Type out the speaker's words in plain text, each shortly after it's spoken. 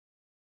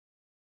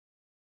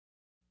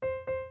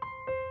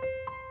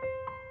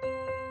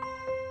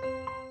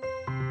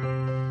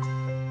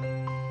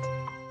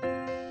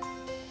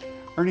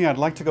Ernie, I'd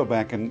like to go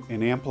back and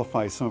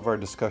amplify some of our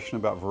discussion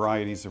about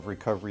varieties of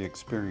recovery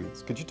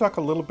experience. Could you talk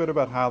a little bit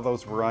about how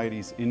those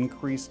varieties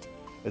increased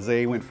as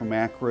AA went from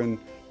Akron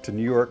to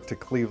New York to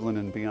Cleveland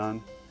and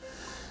beyond?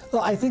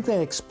 Well, I think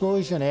that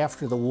explosion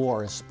after the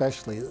war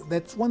especially,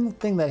 that's one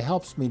thing that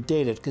helps me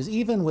date it, because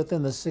even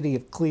within the city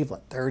of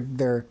Cleveland,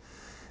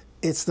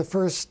 it's the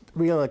first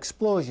real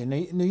explosion.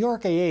 New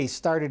York AA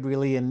started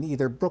really in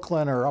either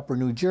Brooklyn or Upper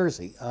New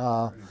Jersey.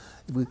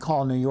 We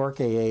call New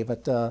York AA,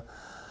 but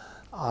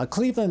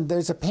Cleveland,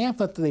 there's a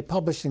pamphlet that they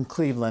published in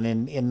Cleveland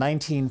in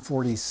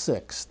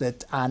 1946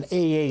 that on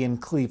AA in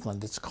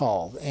Cleveland, it's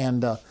called.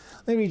 And let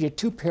me read you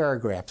two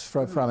paragraphs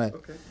from it.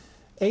 Okay.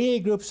 AA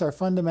groups are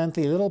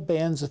fundamentally little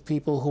bands of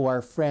people who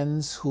are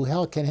friends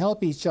who can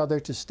help each other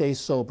to stay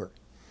sober.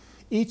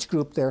 Each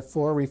group,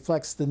 therefore,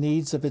 reflects the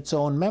needs of its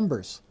own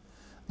members.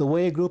 The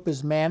way a group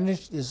is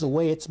managed is the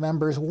way its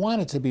members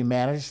want it to be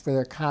managed for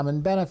their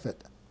common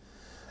benefit.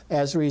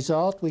 As a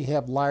result, we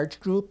have large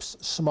groups,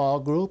 small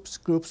groups,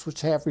 groups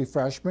which have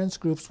refreshments,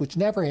 groups which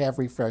never have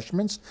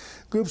refreshments,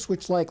 groups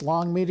which like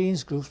long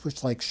meetings, groups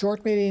which like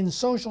short meetings,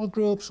 social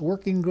groups,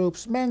 working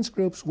groups, men's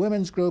groups,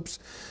 women's groups,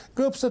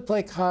 groups that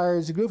play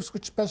cards, groups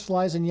which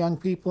specialize in young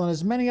people, and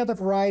as many other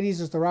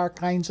varieties as there are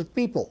kinds of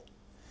people.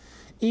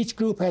 Each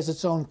group has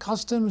its own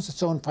customs,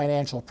 its own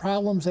financial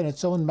problems, and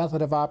its own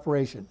method of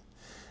operation.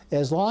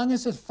 As long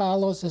as it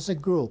follows as a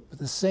group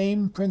the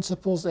same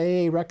principles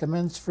AA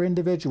recommends for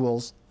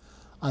individuals,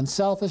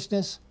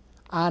 unselfishness,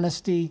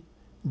 honesty,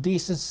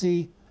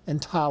 decency, and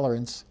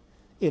tolerance,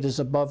 it is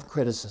above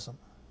criticism.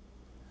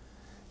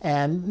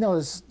 And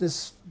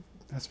this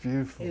That's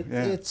beautiful.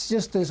 it's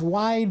just this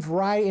wide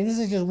variety, and this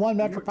is just one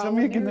metropolitan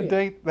area. Tell me again the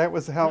date. That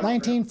was how?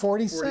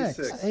 1946.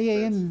 46.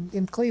 AA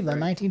in Cleveland,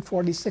 right.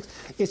 1946.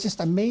 It's just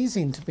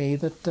amazing to me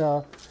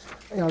that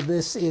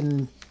this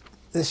in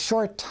this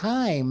short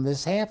time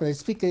this happened. I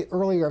speak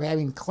earlier of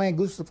having clan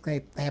groups,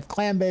 they have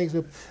clan bags,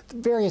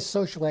 various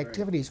social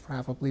activities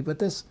probably, but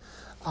this,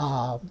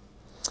 and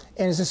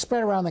as it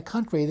spread around the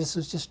country, this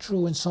was just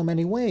true in so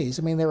many ways.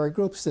 I mean, there were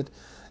groups that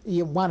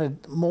you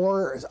wanted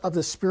more of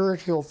the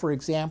spiritual, for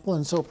example,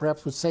 and so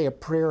perhaps would say a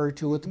prayer or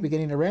two at the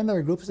beginning or end. There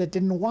were groups that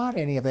didn't want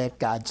any of that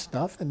God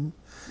stuff, and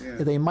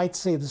they might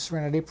say the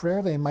Serenity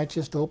Prayer, they might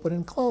just open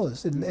and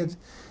close. And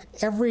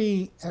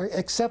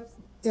except,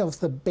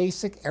 the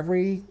basic,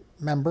 every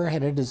member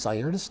had a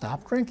desire to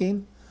stop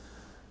drinking.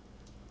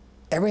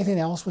 Everything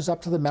else was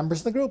up to the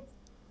members of the group.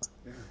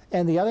 Yeah.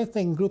 And the other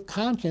thing, group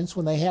conscience,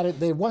 when they had it,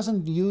 there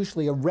wasn't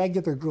usually a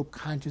regular group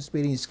conscience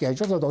meeting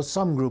scheduled, although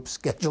some groups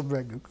scheduled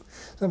regular.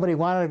 Somebody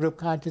wanted a group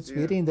conscience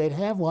meeting, they'd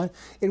have one.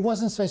 It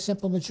wasn't such a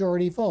simple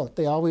majority vote.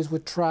 They always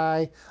would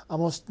try,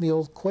 almost the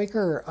old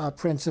Quaker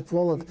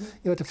principle of,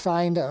 to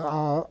find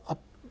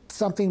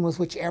something with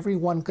which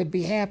everyone could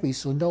be happy,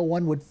 so no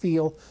one would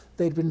feel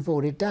they'd been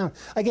voted down.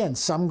 Again,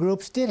 some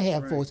groups did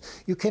have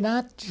votes. You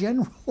cannot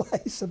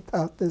generalize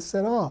about this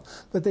at all,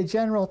 but the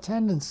general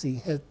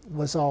tendency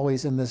was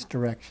always in this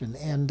direction,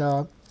 and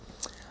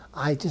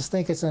I just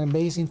think it's an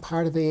amazing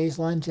part of AA's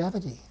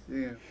longevity.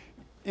 Yeah.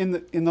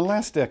 In the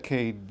last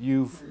decade,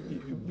 you've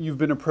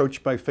been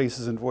approached by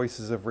Faces and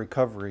Voices of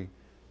Recovery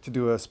to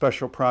do a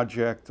special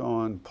project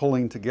on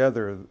pulling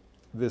together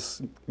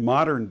this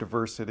modern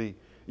diversity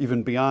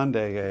even beyond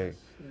AA,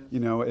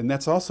 and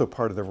that's also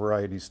part of the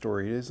variety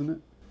story, isn't it?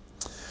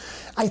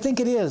 I think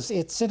it is.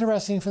 It's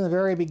interesting from the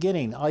very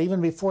beginning, even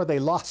before they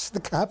lost the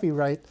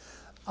copyright.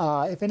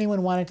 If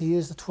anyone wanted to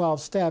use the 12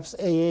 steps,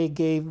 AA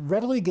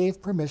readily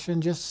gave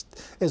permission,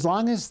 just as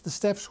long as the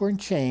steps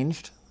weren't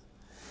changed,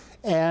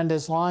 and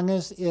as long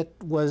as it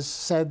was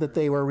said that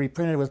they were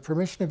reprinted with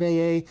permission of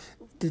AA,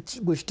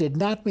 which did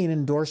not mean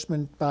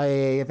endorsement by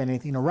AA of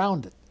anything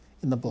around it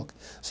in the book.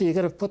 So you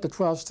could have put the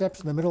 12 steps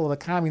in the middle of the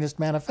Communist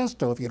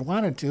Manifesto if you'd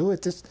wanted to.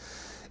 It just,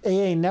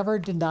 AA never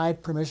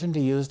denied permission to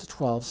use the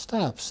 12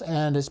 steps.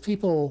 And as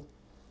people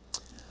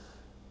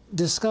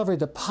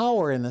discovered the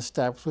power in the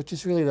steps, which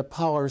is really the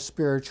power of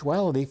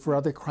spirituality for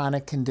other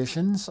chronic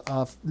conditions,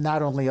 of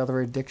not only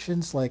other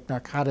addictions like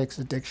narcotics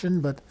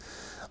addiction, but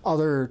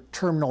other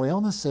terminal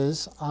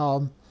illnesses,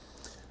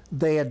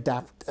 they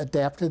adopted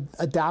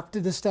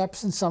the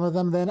steps, and some of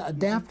them then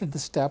adapted the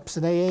steps,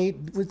 and AA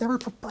was never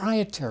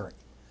proprietary.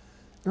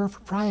 They were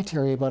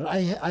proprietary, but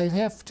I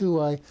have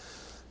to,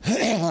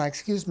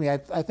 excuse me,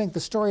 I think the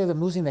story of them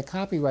losing the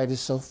copyright is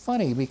so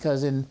funny,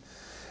 because when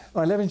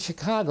I lived in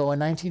Chicago in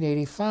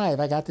 1985,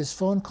 I got this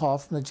phone call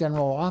from the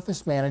general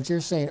office manager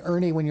saying,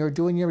 Ernie, when you were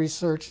doing your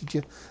research, did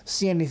you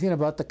see anything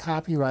about the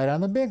copyright on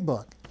the Big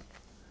Book?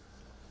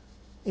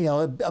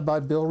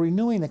 About Bill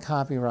renewing the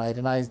copyright,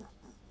 and I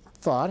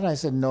thought, and I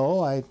said,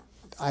 no,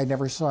 I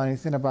never saw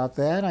anything about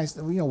that. And I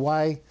said,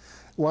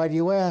 why do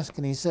you ask?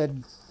 And he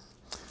said,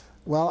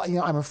 well,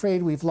 I'm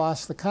afraid we've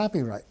lost the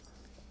copyright.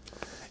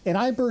 And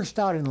I burst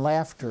out in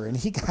laughter, and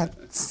he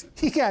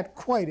got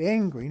quite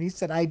angry, and he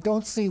said, I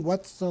don't see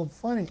what's so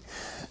funny.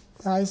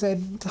 And I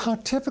said, how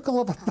typical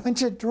of a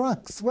bunch of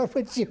drunks. What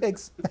would you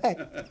expect?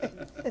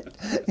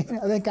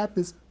 They got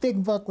this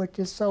big book, which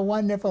is so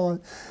wonderful.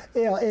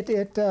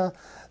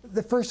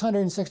 the first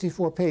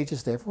 164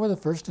 pages, therefore, the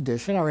first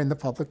edition, are in the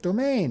public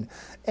domain.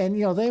 And,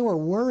 they were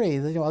worried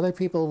that, other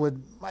people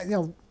would,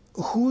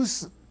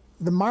 who's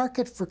the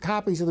market for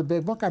copies of the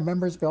big book are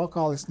members of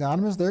Alcoholics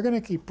Anonymous. They're going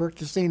to keep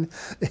purchasing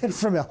it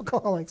from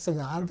Alcoholics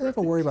Anonymous. They have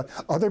to worry about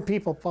other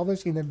people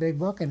publishing the big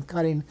book and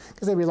cutting,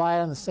 because they rely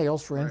on the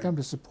sales for income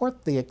to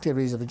support the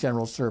activities of the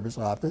General Service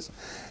Office.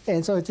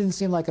 And so it didn't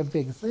seem like a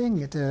big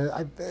thing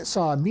I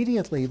saw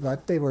immediately,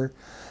 but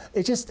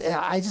I just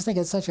think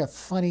it's such a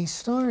funny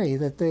story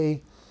that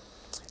they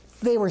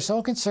were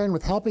so concerned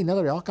with helping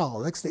other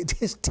alcoholics, they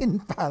just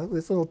didn't bother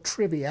with this little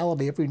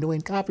triviality of renewing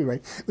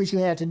copyright, which you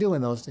had to do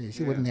in those days.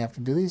 You wouldn't have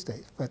to do these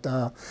days. But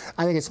I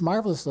think it's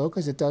marvelous, though,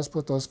 because it does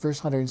put those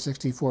first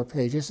 164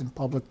 pages in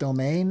public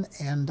domain,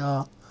 and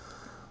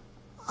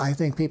I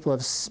think people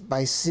have,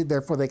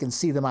 therefore they can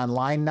see them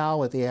online now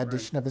with the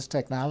addition of this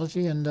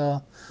technology. And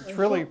it's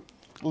really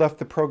left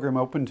the program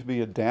open to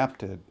be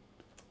adapted,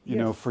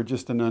 for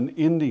just an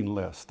unending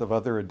list of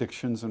other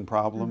addictions and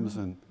problems.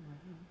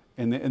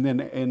 And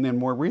then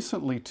more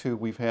recently, too,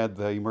 we've had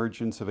the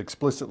emergence of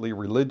explicitly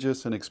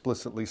religious and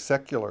explicitly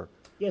secular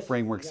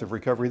frameworks of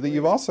recovery that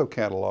you've also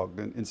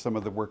cataloged in some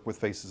of the work with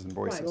Faces and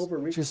Voices. Right, over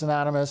Religious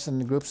Anonymous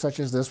and groups such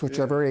as this, which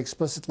are very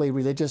explicitly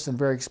religious and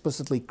very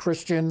explicitly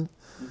Christian.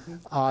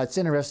 It's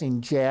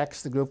interesting,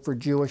 JACS, the group for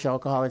Jewish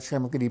Alcoholics,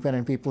 Chemically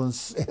Dependent People, and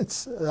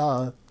its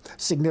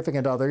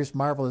significant others,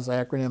 marvelous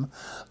acronym.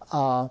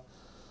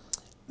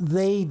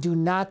 They do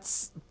not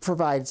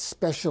provide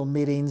special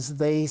meetings.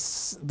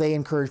 They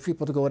encourage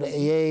people to go to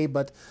AA,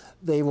 but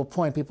they will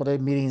point people to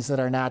meetings that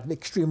are not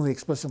extremely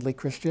explicitly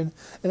Christian.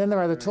 And then there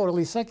are the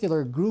totally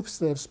secular groups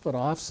that have split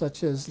off,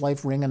 such as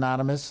Life Ring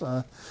Anonymous,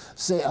 a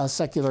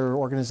secular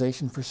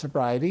organization for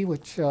sobriety,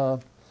 which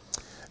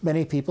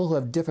many people who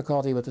have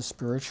difficulty with the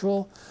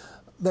spiritual.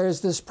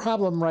 There's this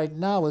problem right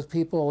now with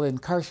people in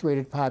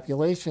incarcerated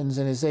populations,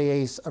 and as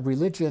AA a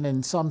religion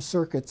in some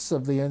circuits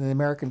of the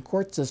American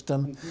court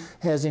system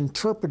has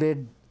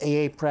interpreted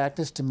AA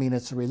practice to mean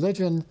it's a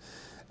religion,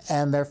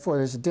 and therefore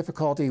there's a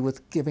difficulty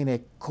with giving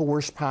a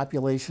coerced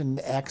population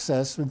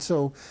access, and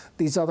so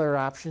these other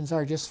options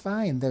are just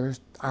fine. There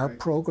are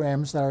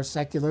programs that are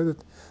secular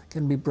that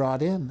can be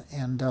brought in,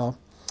 and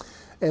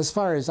as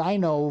far as I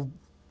know,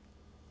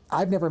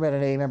 I've never met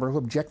an AA member who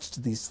objects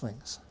to these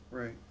things.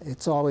 Right.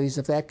 It's always,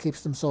 if that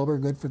keeps them sober,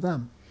 good for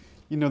them.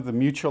 The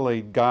mutual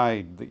aid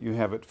guide that you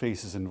have at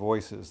Faces and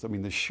Voices, I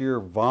mean, the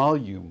sheer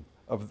volume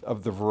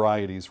of the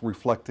varieties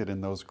reflected in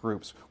those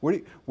groups. What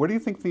do you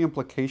think the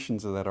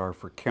implications of that are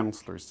for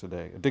counselors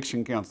today,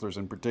 addiction counselors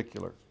in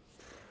particular?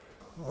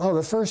 Well,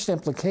 the first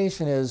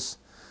implication is,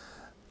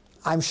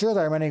 I'm sure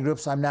there are many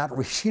groups I'm not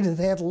reaching to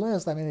that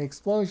list. I mean, the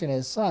explosion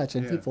is such,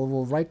 and people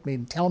will write me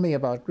and tell me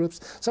about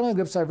groups. Some of the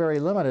groups are very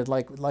limited,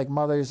 like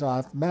Mothers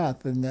Off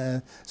Meth,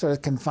 and sort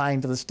of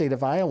confined to the state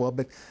of Iowa,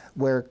 but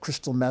where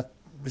crystal meth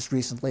was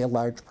recently a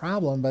large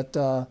problem. But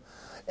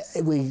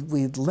we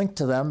link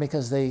to them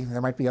because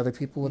there might be other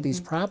people with these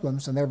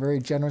problems, and they're very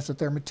generous with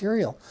their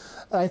material.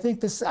 I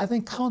think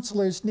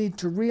counselors need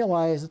to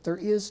realize that there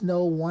is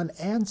no one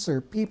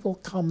answer. People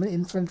come in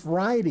infinite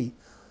variety.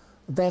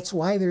 That's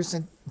why there's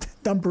a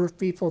number of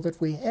people that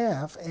we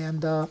have,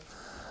 and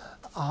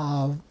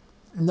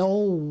no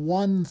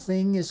one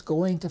thing is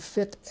going to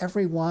fit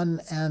everyone,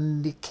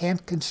 and you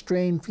can't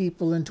constrain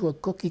people into a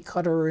cookie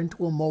cutter or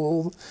into a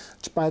mold,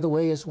 which, by the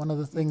way, is one of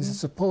the things that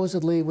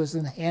supposedly was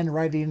in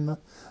handwriting in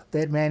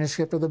that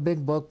manuscript of the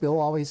big book. Bill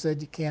always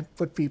said you can't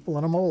put people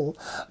in a mold.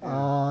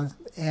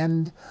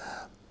 And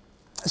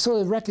so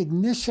the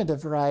recognition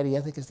of variety,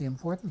 I think, is the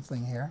important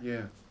thing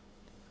here.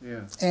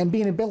 And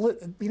being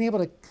able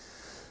to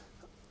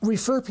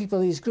refer people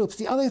to these groups.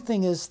 The other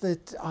thing is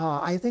that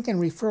I think in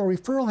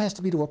referral has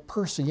to be to a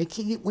person.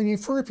 When you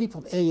refer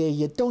people to AA,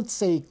 you don't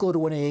say go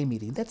to an AA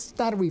meeting. That's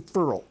not a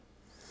referral.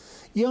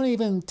 You don't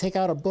even take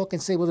out a book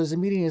and say, well, there's a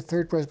meeting at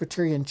Third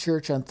Presbyterian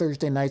Church on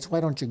Thursday nights.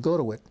 Why don't you go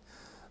to it?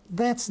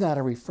 That's not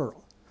a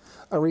referral.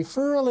 A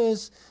referral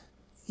is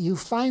you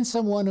find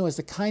someone who has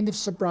the kind of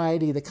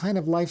sobriety, the kind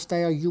of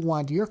lifestyle you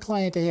want your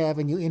client to have,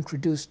 and you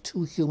introduce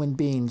two human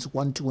beings,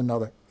 one to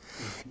another.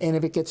 And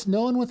if it gets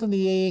known within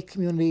the AA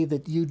community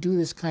that you do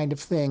this kind of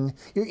thing,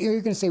 you're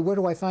going to say, where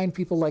do I find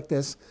people like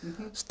this?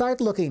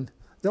 Start looking.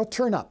 They'll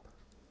turn up.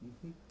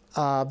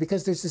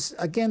 Because there's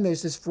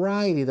this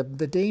variety.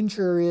 The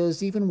danger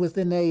is, even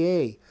within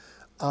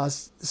AA,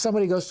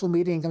 somebody goes to a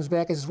meeting and comes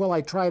back and says, well,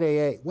 I tried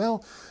AA.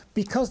 Well,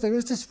 because there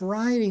is this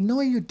variety. No,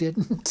 you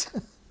didn't.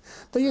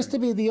 There used to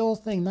be the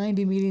old thing,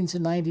 90 meetings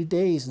in 90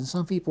 days, and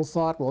some people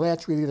thought, well,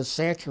 that's really to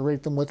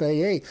saturate them with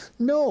AA.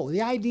 No,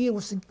 the idea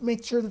was to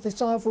make sure that they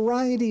saw a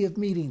variety of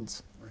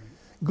meetings.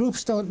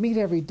 Groups don't meet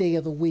every day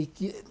of the week.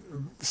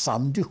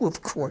 Some do,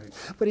 of course.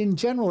 But in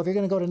general, if you're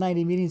going to go to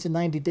 90 meetings in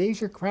 90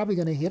 days, you're probably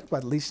going to hit about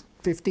at least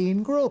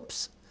 15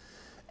 groups.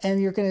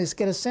 And you're going to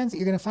get a sense that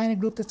you're going to find a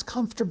group that's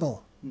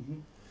comfortable.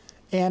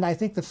 And I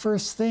think the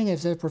first thing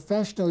as a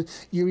professional,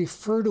 you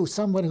refer to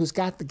someone who's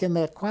got, again,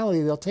 that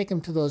quality. They'll take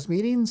them to those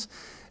meetings.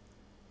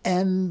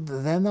 And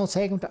then they'll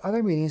take them to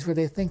other meetings where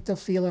they think they'll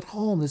feel at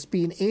home. This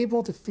being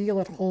able to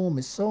feel at home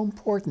is so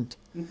important.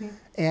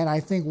 And I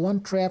think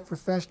one trap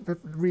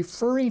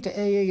referring to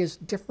AA is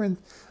different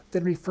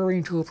than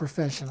referring to a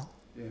professional.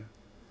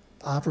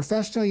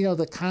 Professional, you know,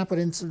 the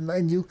competence,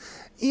 and you,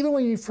 even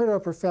when you refer to a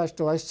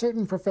professional, there's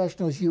certain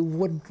professionals you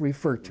wouldn't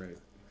refer to.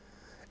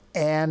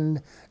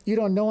 And you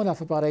don't know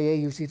enough about AA,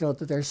 you know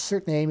that there's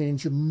certain AA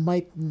meetings you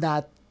might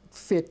not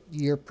fit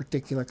your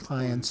particular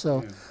client.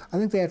 So I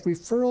think that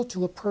referral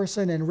to a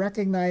person and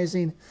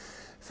recognizing,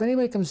 if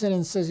anybody comes in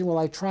and says, well,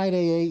 I tried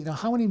AA, you know,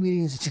 how many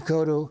meetings did you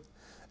go to?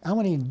 How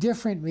many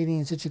different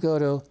meetings did you go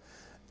to?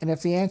 And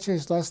if the answer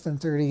is less than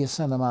 30, you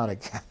send them out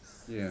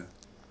again.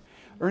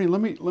 Ernie,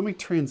 let me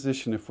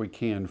transition, if we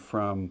can,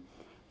 from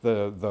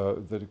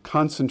the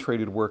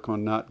concentrated work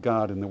on not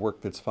God and the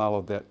work that's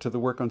followed that to the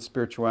work on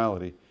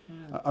spirituality.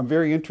 I'm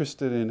very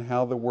interested in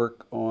how the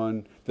work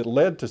on that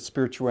led to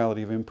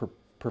spirituality of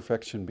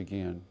imperfection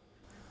began.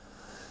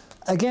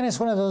 Again, it's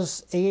one of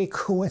those AA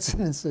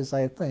coincidences,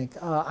 I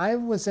think. I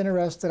was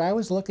interested, I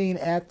was looking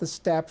at the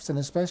steps, and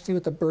especially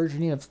with the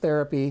burgeoning of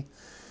therapy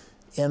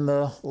in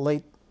the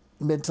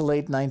mid to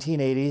late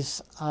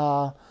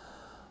 1980s.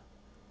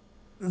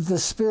 The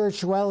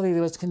spirituality that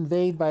was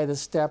conveyed by the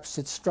steps,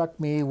 it struck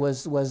me,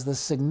 was the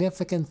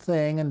significant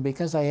thing. And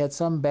because I had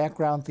some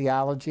background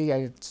theology,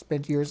 I had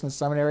spent years in the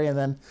seminary and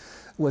then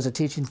was a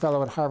teaching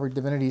fellow at Harvard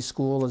Divinity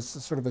School as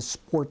sort of a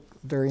sport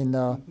during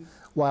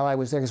while I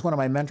was there, because one of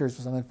my mentors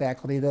was on the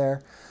faculty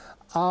there.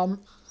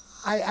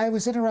 I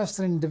was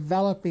interested in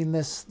developing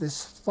this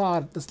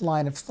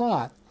line of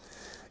thought.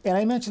 And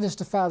I mentioned this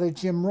to Father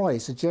Jim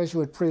Royce, a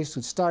Jesuit priest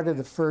who started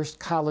the first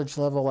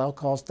college-level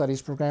alcohol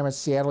studies program at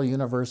Seattle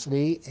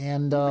University.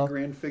 And one of the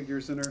grand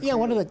figures in our field.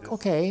 One of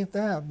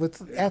the,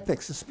 with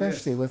ethics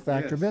especially, with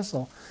Dr.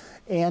 Bissell.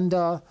 And,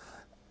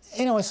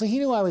 you know, so he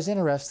knew I was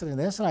interested in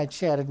this, and I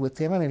chatted with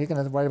him. I mean, if you're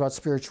going to write about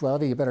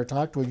spirituality, you better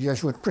talk to a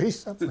Jesuit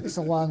priest, someplace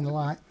along the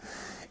line.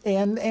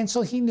 And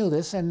so he knew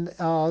this, and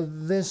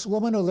this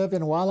woman who lived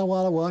in Walla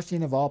Walla,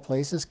 Washington, of all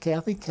places,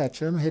 Kathy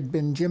Ketchum, had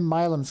been Jim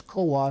Milam's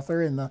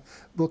co-author in the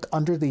book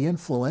Under the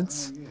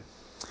Influence.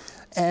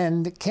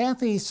 And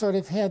Kathy sort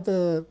of had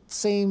the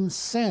same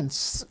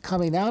sense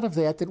coming out of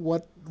that, that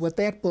what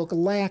that book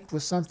lacked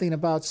was something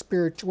about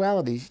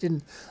spirituality. She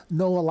didn't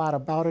know a lot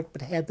about it,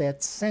 but had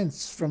that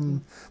sense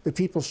from the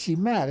people she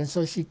met. And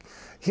so she,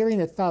 hearing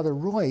that Father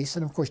Royce,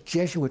 and of course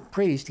Jesuit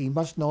priest, he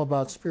must know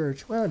about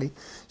spirituality,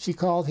 she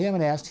called him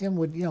and asked him,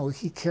 would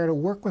he care to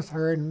work with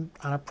her on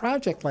a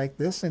project like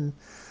this? And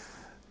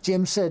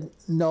Jim said,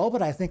 no,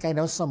 but I think I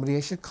know somebody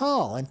I should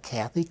call. And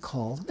Kathy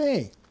called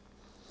me.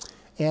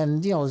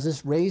 And,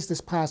 this raised this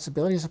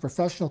possibility as a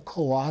professional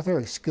co-author,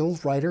 a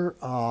skilled writer,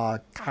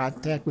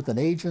 contact with an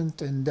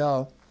agent. And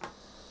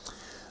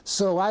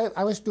so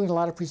I was doing a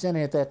lot of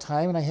presenting at that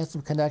time, and I had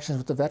some connections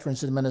with the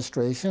Veterans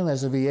Administration.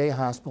 There's a VA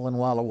hospital in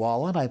Walla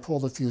Walla, and I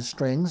pulled a few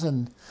strings,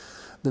 and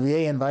the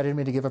VA invited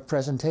me to give a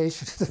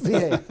presentation to the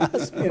VA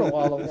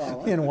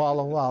hospital in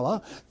Walla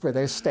Walla for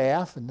their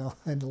staff and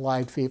the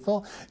live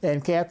people.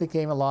 And Kathy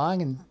came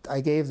along, and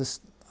I gave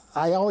this.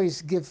 I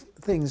always give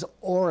things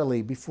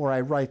orally before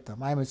I write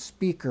them. I'm a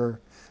speaker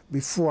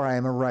before I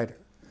am a writer,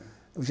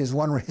 which is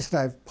one reason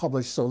I've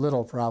published so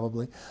little,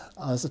 probably,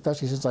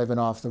 especially since I've been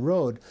off the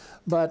road.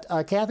 But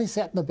Kathy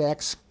sat in the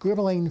back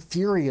scribbling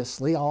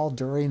furiously all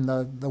during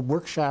the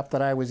workshop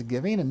that I was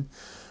giving, and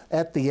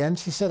at the end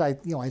she said, I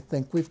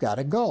think we've got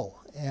to go.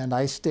 And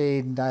I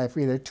stayed for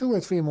either 2 or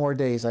 3 more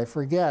days, I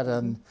forget,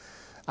 and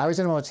I was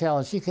in a motel,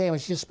 and she came,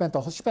 and she spent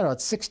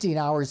about 16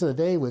 hours of the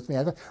day with me.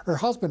 Her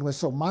husband was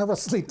so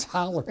marvelously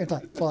tolerant, I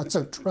thought,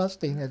 so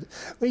trusting. And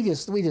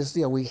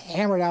we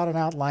hammered out an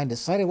outline,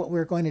 decided what we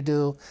were going to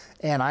do,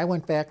 and I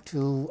went back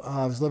to,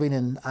 I was living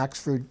in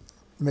Oxford,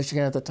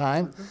 Michigan at the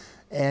time,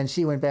 and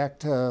she went back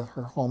to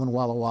her home in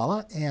Walla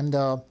Walla, and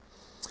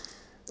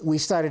we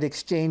started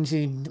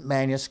exchanging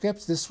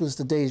manuscripts. This was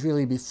the days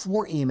really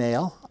before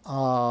email,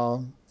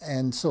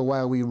 and so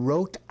while we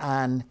wrote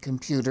on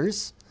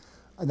computers,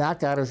 Not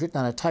God, it was written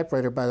on a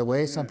typewriter, by the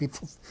way. Some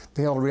people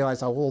fail to realize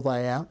how old I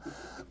am.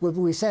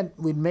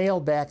 We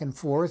mailed back and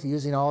forth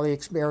using all the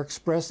Air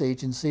Express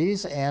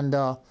agencies, and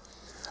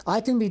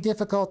I can be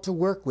difficult to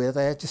work with.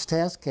 I just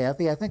asked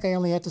Kathy. I think I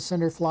only had to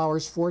send her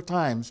flowers 4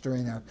 times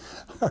during our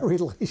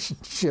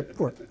relationship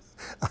where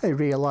I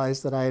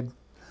realized that I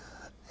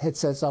had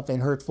said something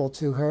hurtful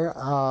to her.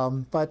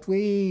 But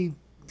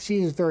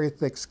she is very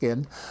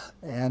thick-skinned,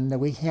 and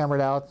we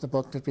hammered out the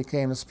book that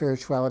became The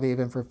Spirituality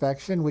of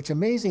Imperfection, which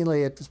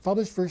amazingly, it was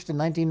published first in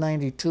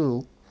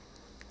 1992,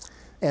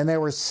 and there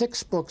were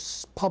 6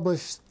 books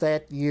published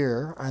that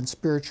year on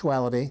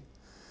spirituality.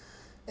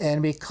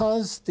 And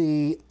because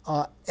the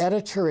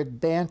editor at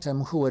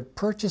Bantam, who had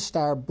purchased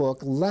our book,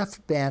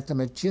 left Bantam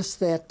at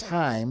just that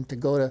time to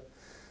go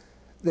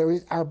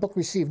to, our book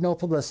received no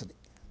publicity,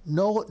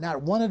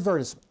 not one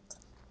advertisement.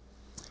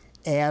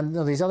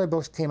 And these other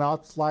books came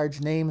out with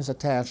large names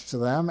attached to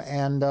them,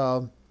 and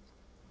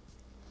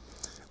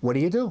what do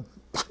you do?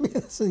 I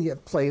mean, so you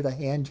play the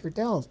hand you're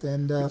dealt,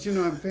 and But you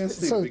know, I'm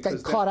fascinated so it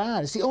because got caught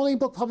on. It's the only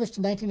book published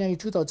in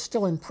 1992, though it's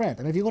still in print.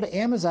 And if you go to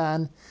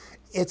Amazon,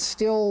 it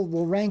still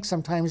will rank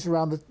sometimes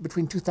around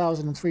between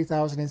 2,000 and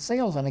 3,000 in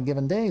sales on a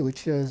given day,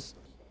 which is...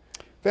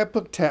 that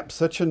book tapped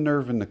such a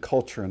nerve in the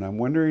culture, and I'm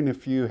wondering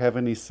if you have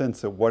any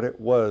sense of what it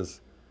was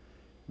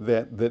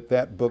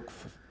that book,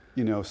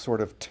 you know,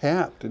 sort of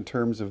tapped in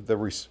terms of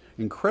the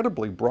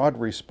incredibly broad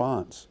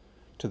response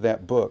to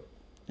that book.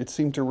 It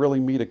seemed to really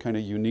meet a kind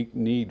of unique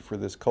need for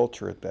this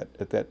culture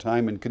at that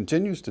time, and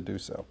continues to do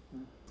so.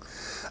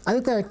 I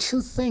think there are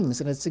two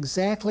things, and it's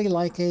exactly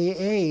like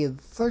AA.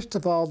 First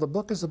of all, the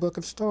book is a book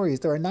of stories.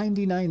 There are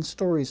 99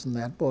 stories in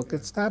that book.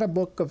 It's not a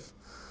book of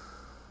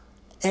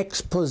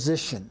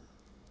exposition.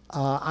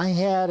 I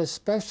had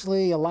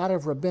especially a lot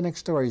of rabbinic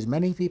stories.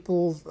 Many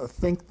people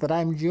think that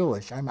I'm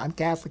Jewish. I'm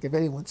Catholic if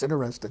anyone's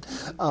interested.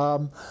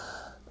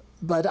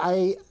 But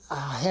I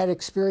had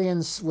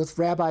experience with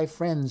rabbi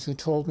friends who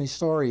told me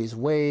stories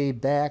way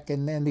back,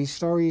 and these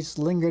stories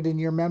lingered in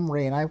your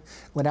memory. And I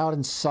went out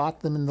and sought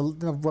them in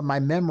my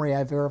memory.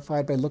 I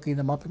verified by looking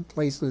them up in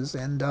places.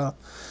 And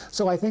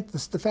so I think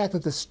the fact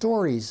that the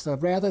stories,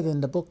 rather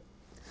than the book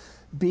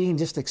being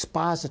just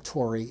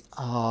expository,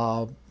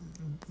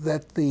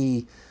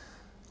 that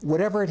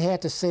whatever it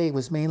had to say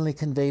was mainly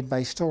conveyed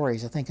by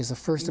stories, I think is the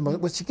first,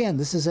 which again,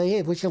 this is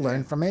AA, which you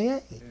learn from AA. Yeah.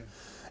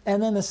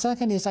 And then the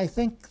second is, I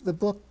think the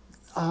book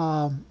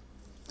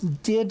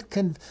did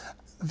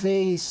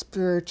convey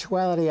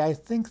spirituality. I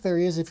think there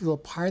is, if you will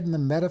pardon the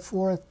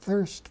metaphor, a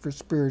thirst for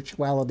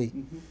spirituality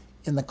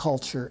in the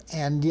culture.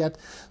 And yet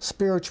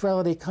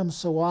spirituality comes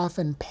so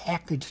often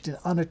packaged in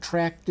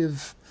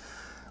unattractive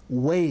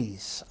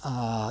ways.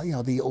 You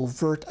know, the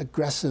overt,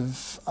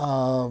 aggressive,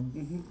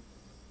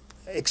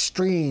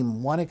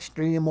 extreme, one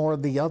extreme or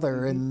the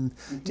other, and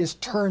just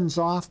turns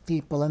off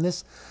people. And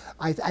this,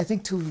 I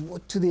think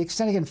to the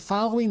extent, again,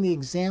 following the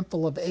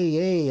example of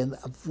AA and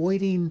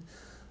avoiding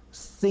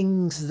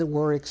things that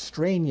were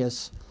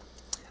extraneous,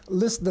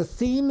 the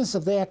themes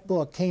of that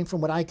book came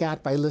from what I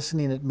got by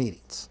listening at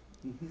meetings.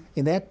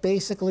 And that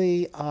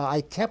basically,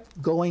 I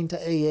kept going to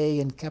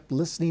AA and kept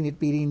listening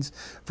at meetings.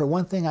 For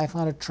one thing, I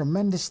found it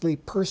tremendously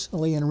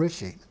personally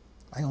enriching,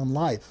 my own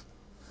life.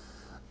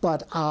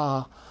 But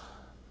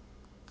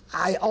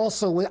I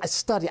also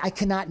study. I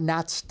cannot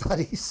not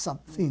study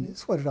something,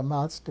 is what it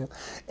amounts to.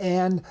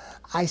 And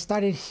I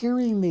started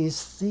hearing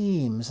these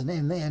themes,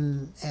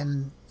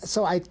 and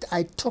so I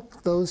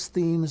took those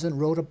themes and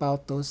wrote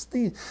about those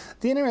themes.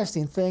 The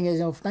interesting thing is, you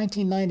know,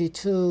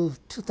 1992,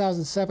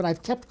 2007,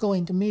 I've kept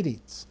going to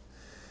meetings.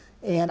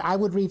 And I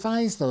would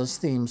revise those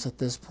themes at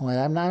this point.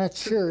 I'm not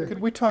sure. Could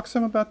we talk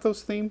some about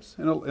those themes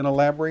and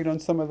elaborate on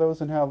some of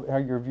those and how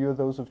your view of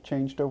those have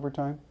changed over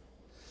time?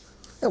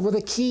 Well,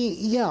 the key,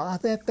 yeah,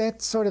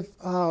 that sort of,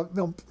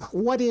 you know,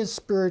 what is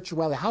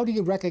spirituality? How do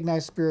you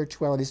recognize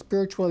spirituality?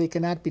 Spirituality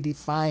cannot be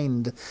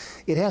defined.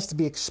 It has to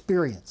be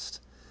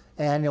experienced.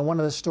 And, you know, one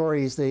of the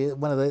stories,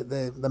 one of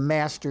the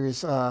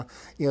masters,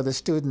 you know, the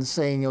students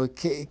saying, you know,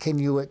 can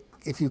you,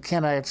 if you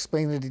cannot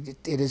explain it,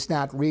 it is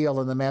not real.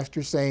 And the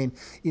master saying,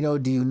 you know,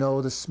 do you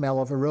know the smell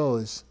of a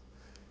rose?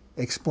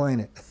 Explain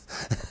it.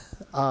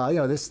 You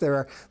know,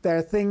 there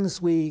are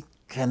things we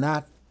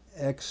cannot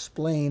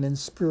explain, and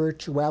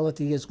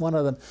spirituality is one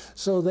of them.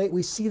 So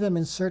we see them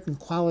in certain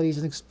qualities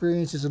and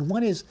experiences, and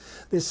one is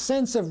this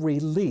sense of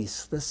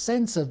release, the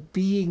sense of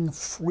being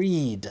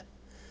freed,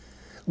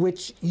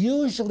 which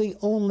usually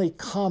only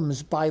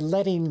comes by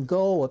letting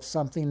go of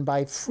something,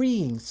 by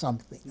freeing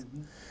something.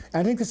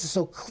 And I think this is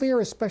so clear,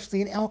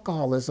 especially in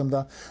alcoholism.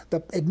 The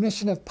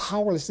admission of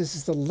powerlessness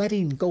is the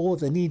letting go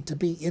of the need to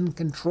be in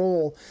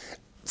control,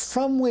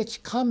 from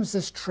which comes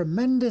this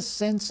tremendous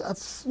sense of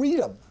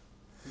freedom.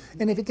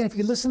 And if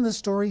you listen to the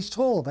stories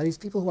told by these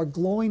people who are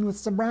glowing with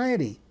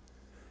sobriety,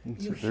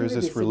 there's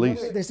this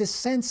release. There's this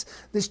sense,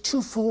 this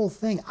twofold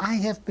thing. I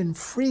have been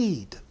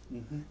freed.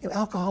 You know,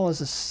 alcohol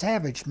is a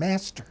savage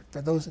master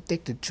for those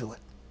addicted to it,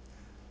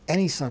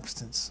 any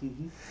substance.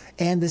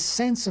 And the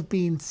sense of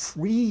being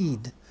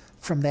freed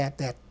from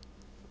that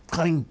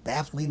cunning,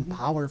 baffling,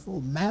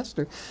 powerful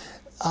master,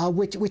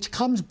 which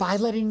comes by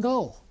letting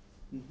go.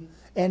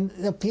 And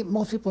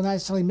most people not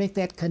necessarily make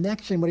that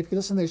connection, but if you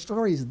listen to their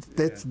stories,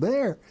 that's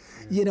there.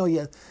 You know,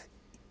 you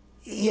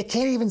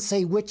can't even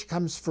say which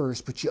comes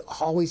first, but you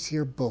always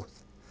hear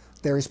both.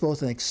 There is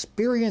both an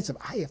experience of,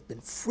 I have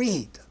been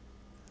freed.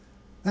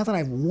 Not that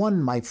I've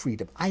won my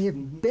freedom, I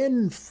have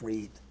been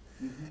freed.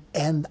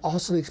 And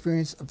also the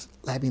experience of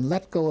having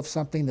let go of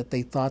something that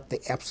they thought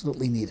they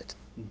absolutely needed.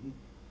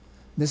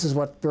 This is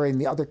what, in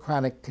the other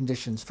chronic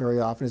conditions, very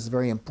often is a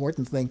very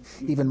important thing,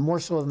 even more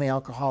so than the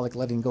alcoholic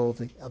letting go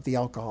of the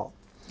alcohol.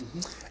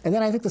 And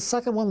then I think the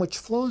second one, which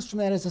flows from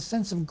that, is a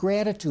sense of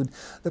gratitude.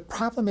 The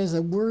problem is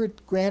the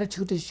word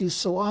gratitude is used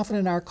so often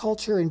in our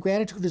culture, and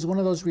gratitude is one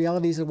of those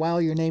realities that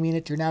while you're naming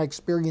it, you're not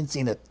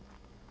experiencing it.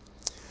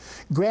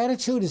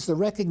 Gratitude is the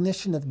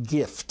recognition of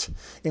gift.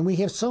 And we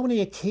have so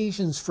many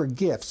occasions for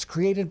gifts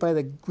created by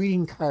the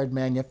greeting card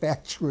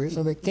manufacturers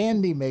and the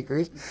candy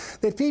makers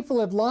that people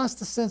have lost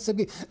the sense of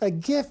gift. A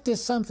gift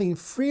is something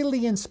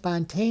freely and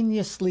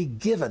spontaneously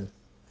given,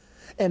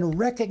 and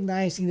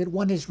recognizing that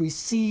one has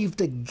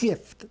received a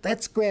gift.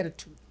 That's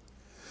gratitude.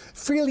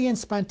 Freely and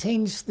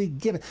spontaneously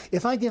given.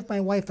 If I give my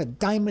wife a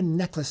diamond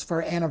necklace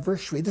for our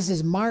anniversary, this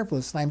is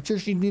marvelous, and I'm sure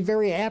she'd be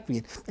very happy.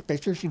 In fact,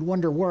 I'm sure she'd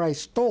wonder where I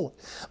stole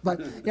it.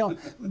 But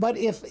but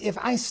if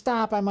I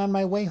stop, I'm on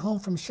my way home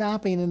from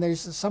shopping, and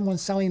there's someone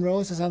selling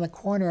roses on the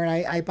corner,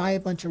 and I buy a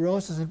bunch of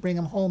roses and bring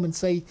them home and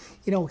say,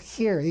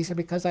 here, these are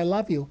because I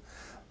love you.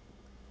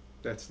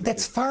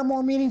 That's far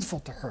more meaningful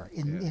to her.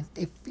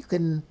 If you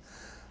can.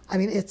 I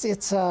mean,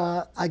 it's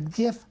a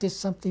gift is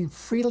something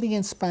freely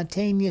and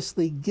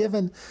spontaneously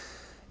given,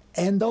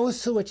 and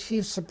those who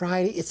achieve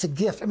sobriety, it's a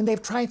gift. I mean,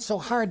 they've tried so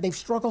hard, they've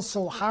struggled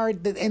so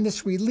hard, that in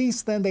this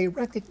release, then they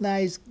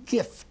recognize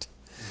gift.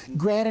 Mm-hmm.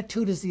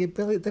 Gratitude is the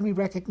ability, then we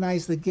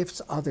recognize the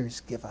gifts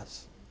others give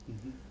us.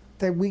 Mm-hmm.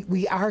 That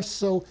we are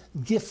so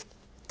gifted.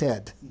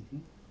 Mm-hmm.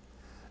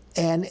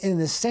 And in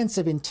the sense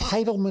of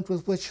entitlement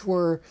with which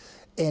we're,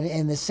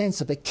 and the sense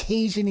of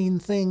occasioning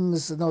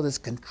things, this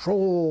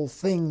control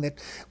thing, that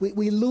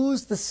we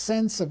lose the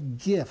sense of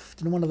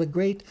gift. And one of the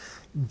great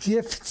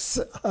gifts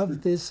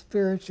of this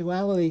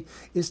spirituality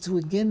is to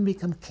again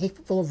become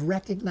capable of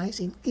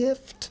recognizing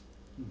gift.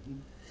 Mm-hmm.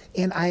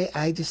 And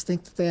I just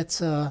think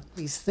that's,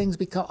 these things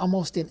become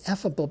almost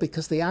ineffable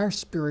because they are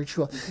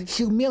spiritual. Mm-hmm.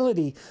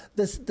 Humility,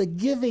 the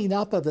giving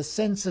up of the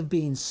sense of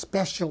being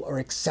special or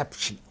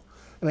exceptional.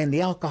 I mean,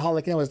 the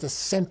alcoholic, is the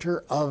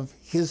center of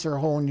his or her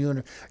own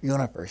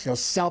universe.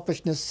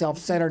 Selfishness,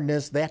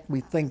 self-centeredness, that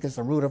we think is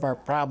the root of our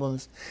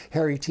problems.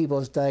 Harry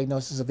Tiebow's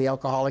diagnosis of the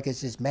alcoholic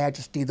is His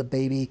Majesty the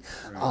baby.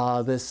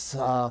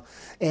 Right.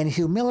 And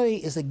humility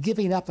is a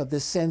giving up of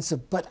this sense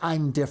of, but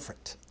I'm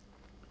different.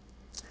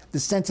 The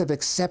sense of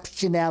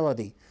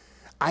exceptionality.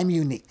 I'm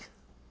unique.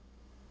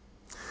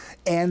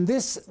 And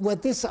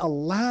what this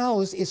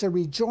allows is a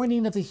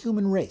rejoining of the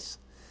human race.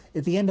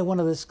 At the end of one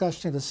of the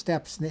discussion of the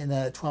steps in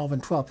 12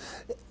 and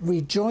 12,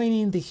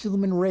 rejoining the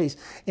human race.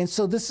 And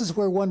so this is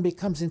where one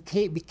becomes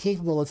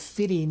capable of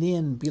fitting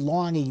in,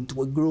 belonging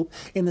to a group,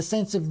 in the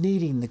sense of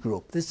needing the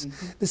group. This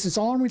is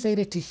all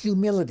related to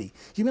humility.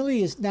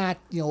 Humility is not,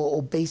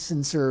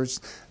 obeisance or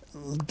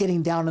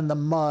getting down in the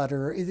mud.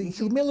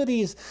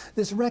 Humility is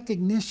this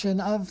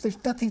recognition of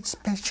there's nothing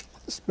special,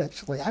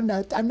 especially. I'm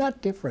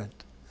not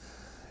different.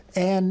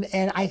 And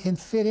I can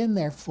fit in,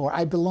 therefore.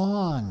 I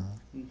belong.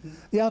 Mm-hmm.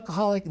 The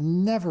alcoholic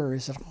never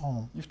is at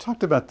home. You've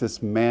talked about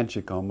this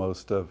magic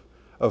almost of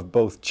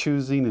both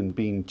choosing and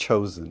being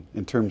chosen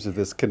in terms of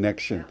this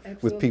connection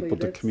with people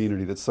to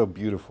community. That's so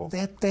beautiful.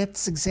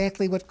 That's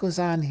exactly what goes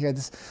on here.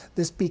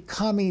 This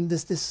becoming,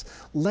 this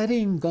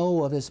letting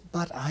go of this,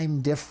 but I'm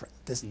different.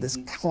 This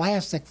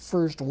classic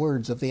first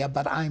words of the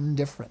but I'm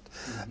different.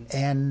 Mm-hmm.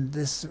 And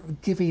this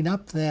giving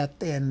up that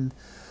and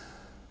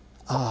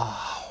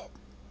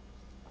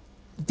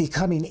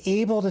becoming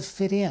able to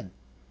fit in.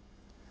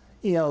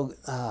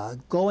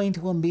 Going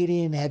to a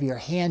meeting and have your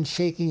hand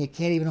shaking, you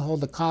can't even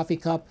hold the coffee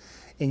cup,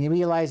 and you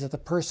realize that the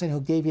person who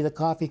gave you the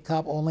coffee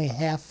cup only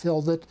half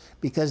filled it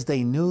because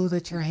they knew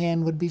that your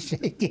hand would be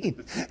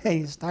shaking. And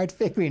you start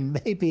figuring,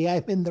 maybe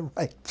I'm in the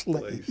right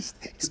place.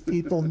 These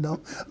people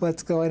know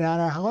what's going on.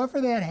 Or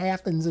however that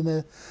happens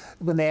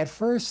when they at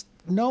first,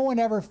 no one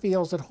ever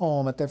feels at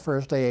home at their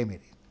first AA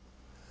meeting.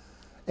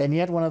 And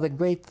yet one of the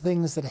great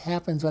things that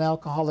happens when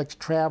alcoholics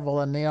travel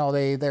and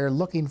they're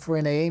looking for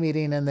an AA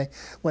meeting, and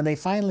when they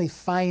finally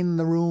find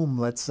the room,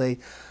 let's say,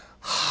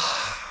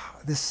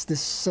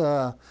 this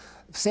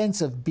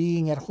sense of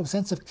being at home,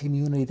 sense of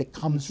community that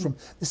comes from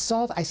the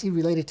salt I see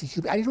related to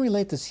humility. I didn't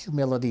relate this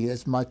humility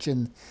as much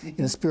in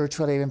the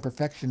Spirituality of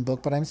Imperfection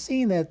book, but I'm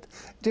seeing that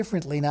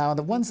differently now. And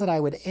the ones that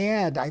I would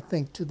add, I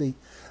think, to the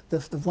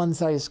ones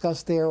that I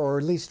discussed there, or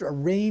at least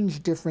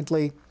arrange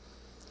differently.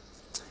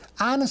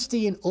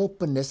 Honesty and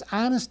openness.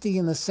 Honesty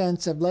in the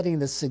sense of letting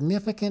the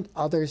significant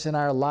others in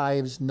our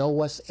lives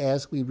know us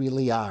as we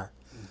really are.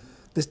 Mm-hmm.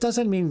 This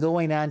doesn't mean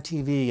going on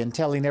TV and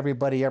telling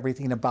everybody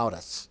everything about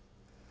us.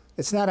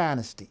 It's not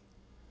honesty.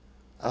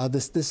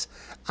 This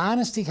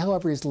honesty,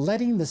 however, is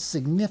letting the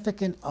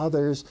significant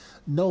others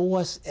know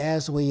us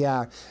as we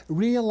are.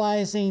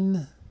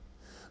 Realizing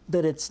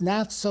that it's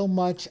not so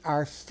much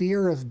our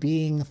fear of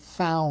being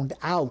found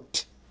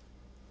out.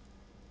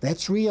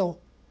 That's real.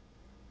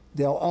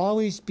 There'll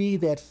always be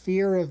that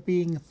fear of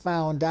being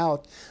found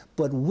out,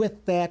 but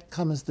with that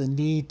comes the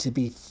need to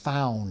be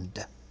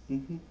found.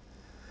 Mm-hmm.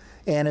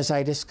 And as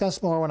I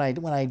discuss more when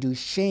I do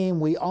shame,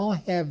 we all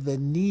have the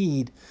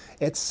need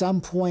at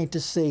some point to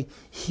say,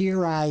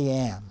 here I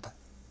am.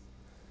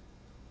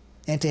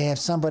 And to have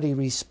somebody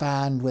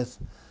respond with,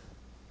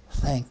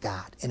 thank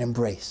God, and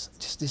embrace.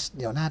 Just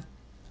not,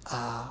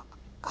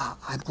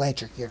 I'm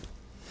glad you're here.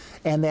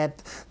 And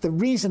that the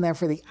reason there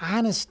for the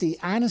honesty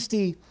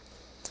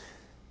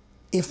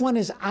if one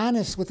is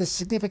honest with the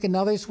significant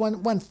others,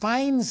 one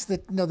finds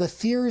that the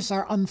fears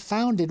are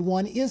unfounded.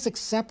 One is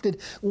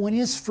accepted. One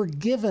is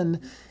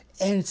forgiven.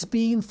 And it's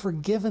being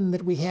forgiven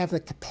that we have the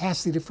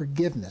capacity to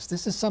forgiveness.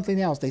 This is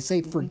something else. They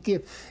say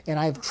forgive. And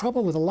I have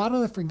trouble with a lot of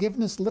the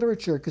forgiveness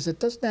literature because it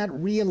does not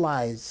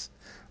recognize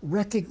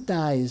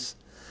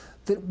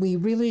that we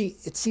really,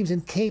 it seems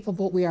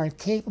we are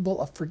incapable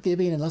of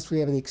forgiving unless we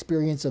have the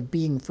experience of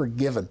being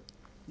forgiven.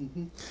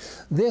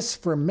 This,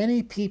 for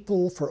many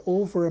people, for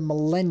over a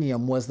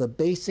millennium, was the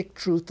basic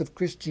truth of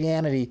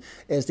Christianity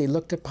as they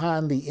looked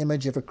upon the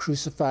image of a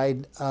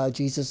crucified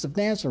Jesus of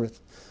Nazareth.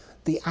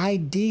 The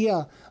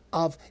idea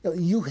of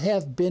you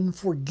have been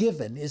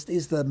forgiven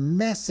is the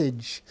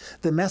message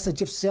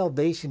of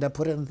salvation, to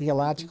put it in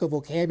theological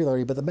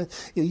vocabulary. But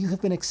you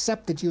have been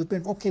accepted. You have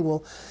been, okay,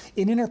 well,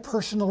 in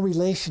interpersonal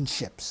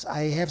relationships,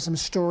 I have some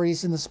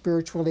stories in the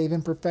spirituality of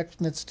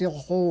imperfection that still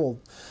hold.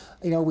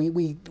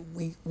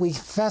 We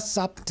fess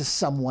up to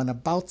someone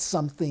about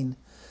something,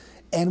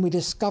 and we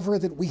discover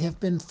that we have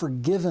been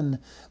forgiven,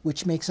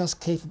 which makes us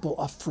capable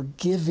of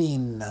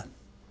forgiving.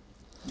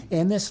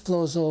 And this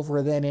flows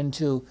over then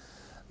into,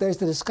 there's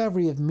the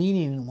discovery of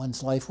meaning in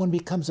one's life. One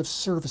becomes of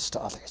service to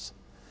others.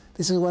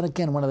 This is, one of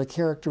the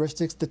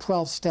characteristics, the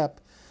 12th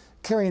step,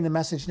 carrying the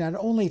message not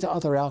only to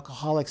other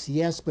alcoholics,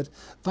 yes, but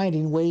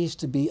finding ways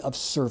to be of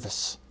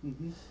service.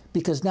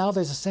 Because now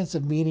there's a sense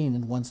of meaning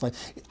in one's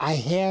life. I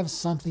have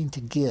something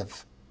to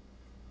give.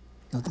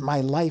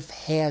 My life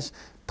has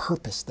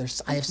purpose.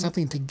 I have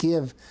something to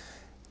give,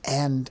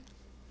 and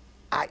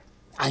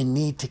I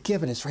need to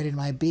give it. It's right in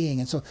my being.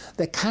 And so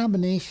the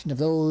combination of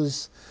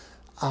those,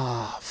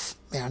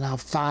 now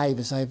 5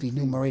 as I've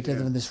enumerated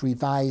them in this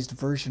revised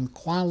version,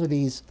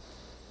 qualities,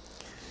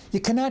 you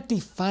cannot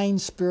define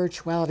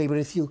spirituality, but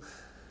if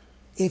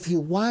you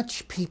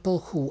watch people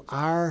who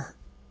are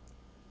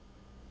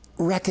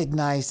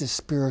recognized as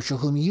spiritual,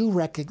 whom you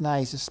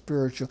recognize as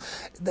spiritual.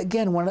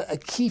 Again, a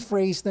key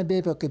phrase in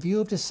the Bible, if you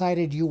have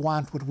decided you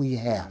want what we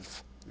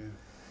have.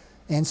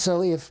 And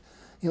so if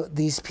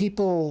these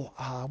people,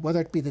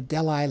 whether it be the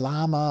Dalai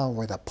Lama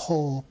or the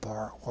Pope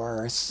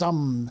or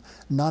some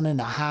nun in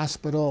a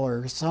hospital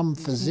or some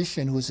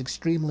physician who is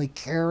extremely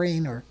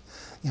caring, or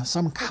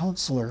some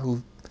counselor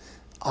who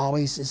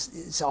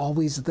is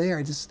always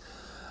there, just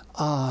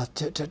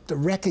the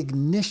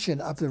recognition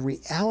of the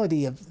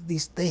reality of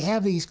these, they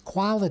have these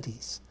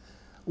qualities.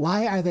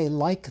 Why are they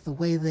like the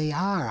way they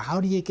are? How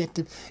do you get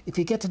to, if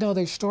you get to know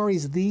their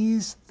stories,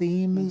 these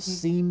themes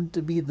seem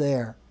to be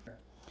there.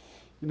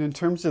 And in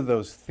terms of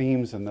those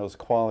themes and those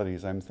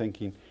qualities, I'm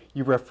thinking,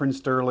 you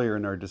referenced earlier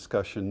in our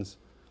discussions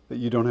that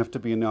you don't have to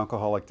be an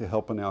alcoholic to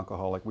help an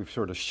alcoholic. We've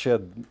sort of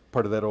shed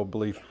part of that old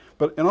belief.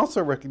 And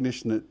also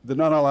recognition that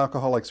not all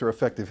alcoholics are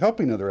effective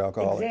helping other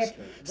alcoholics.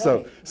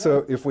 Exactly.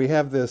 So if we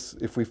have this,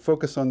 if we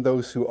focus on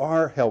those who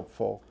are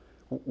helpful,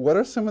 what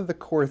are some of the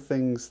core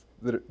things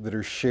that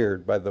are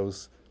shared by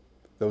those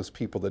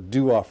people that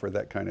do offer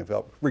that kind of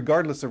help,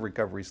 regardless of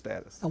recovery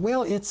status?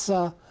 Well, it's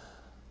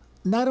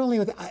not only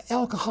with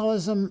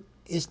alcoholism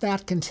is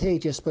not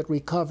contagious, but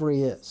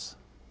recovery is.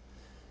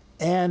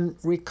 And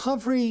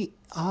recovery,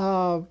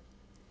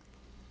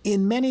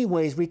 in many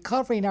ways,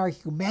 recovering our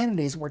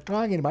humanities, we're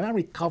talking about not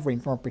recovering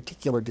from a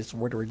particular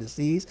disorder or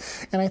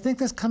disease. And I think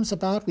this comes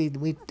about, we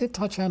did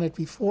touch on it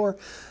before,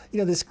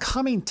 this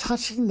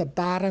touching the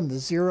bottom, the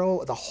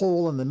zero, the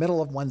hole in the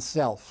middle of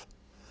oneself.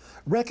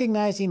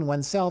 Recognizing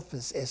oneself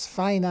as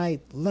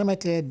finite,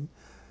 limited,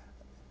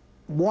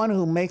 one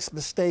who makes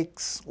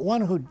mistakes,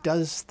 one who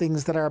does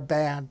things that are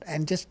bad,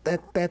 and just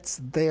that's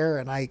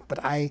there, but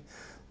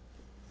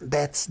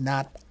that's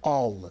not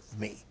all of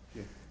me.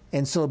 Yeah.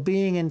 And so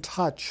being in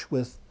touch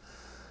with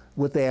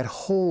that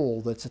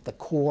whole that's at the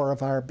core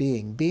of our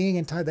being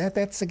in touch,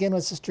 that's again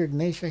what Sister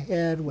Ignatia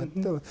had.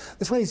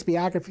 That's why these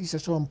biographies are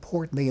so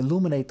important. They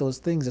illuminate those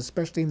things,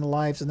 especially in the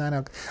lives of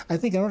non-alcoholics. I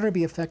think in order to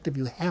be effective,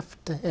 you have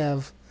to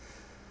have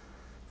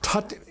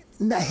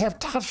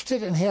touched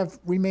it and have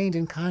remained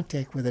in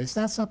contact with it. It's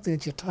not something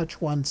that you touch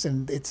once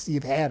and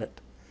you've had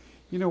it.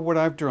 What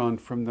I've drawn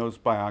from those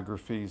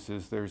biographies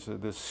is there's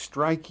this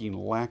striking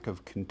lack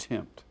of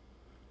contempt,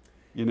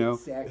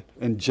 exactly.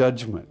 And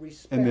judgment,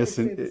 and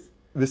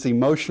this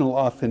emotional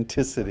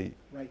authenticity,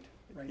 right.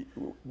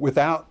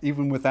 without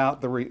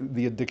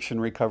the addiction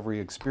recovery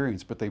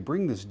experience. But they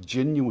bring this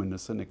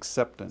genuineness and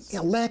acceptance.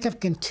 Yeah, lack of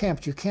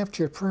contempt. You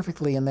capture it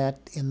perfectly in that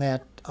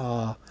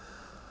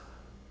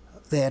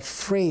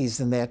phrase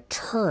and that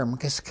term,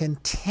 because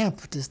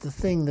contempt is the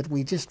thing that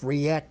we just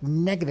react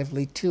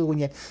negatively to,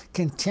 and yet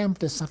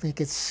contempt is something that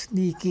can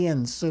sneak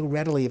in so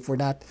readily if we're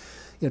not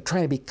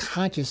trying to be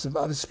conscious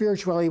of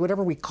spirituality,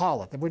 whatever we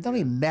call it. We're not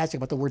even magic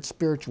about the word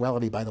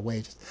spirituality, by the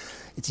way.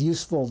 It's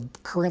useful.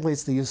 Currently,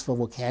 it's the useful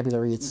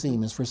vocabulary, it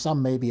seems. For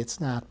some, maybe it's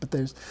not. But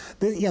this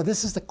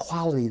is the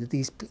quality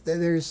that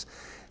there's,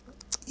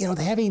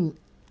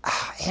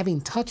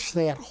 having touched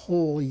that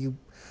whole, you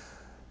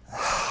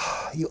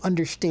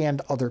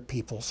understand other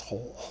people's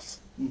holes.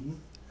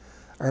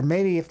 Or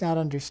maybe if not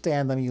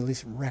understand them, you at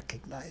least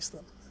recognize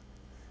them.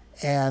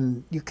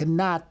 And you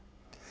cannot,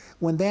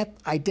 when that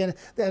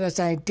is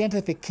an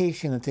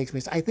identification that takes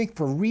place. I think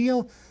for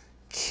real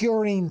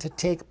curing to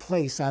take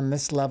place on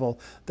this level,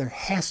 there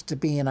has to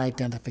be an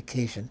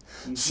identification.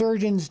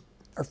 Surgeons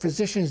or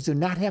physicians do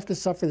not have to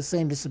suffer the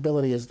same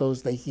disability as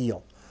those they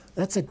heal.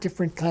 That's a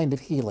different kind of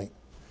healing.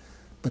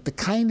 But the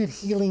kind of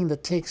healing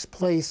that takes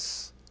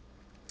place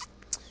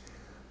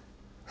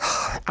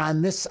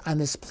on this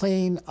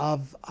plane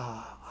of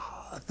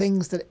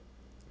things that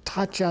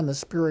touch on the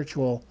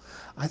spiritual,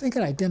 I think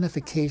an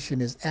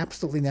identification is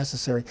absolutely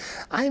necessary.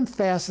 I'm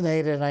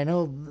fascinated, and I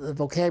know the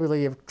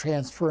vocabulary of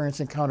transference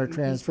and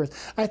countertransference.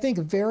 I think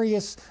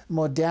various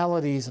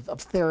modalities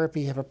of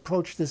therapy have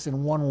approached this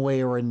in one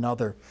way or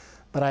another.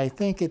 But I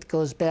think it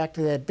goes back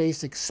to that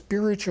basic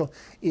spiritual,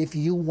 if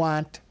you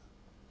want,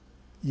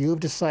 you've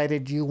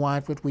decided you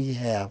want what we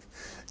have.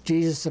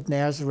 Jesus of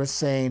Nazareth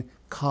saying,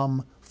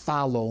 come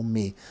follow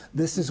me.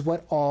 This is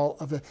what all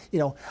of the,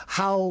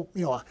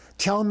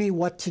 tell me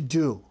what to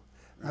do.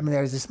 I mean,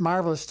 there's this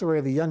marvelous story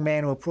of the young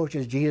man who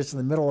approaches Jesus in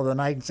the middle of the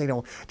night and says,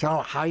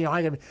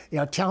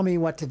 tell me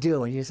what to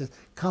do. And Jesus says,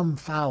 come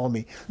follow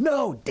me.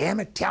 No, damn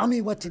it, tell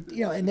me what to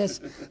do. And this,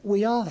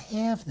 we all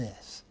have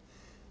this.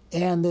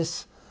 And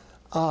this,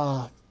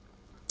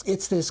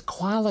 it's this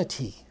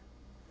quality.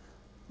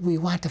 We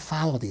want to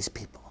follow these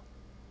people.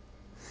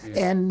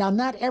 Yeah. And now,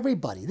 not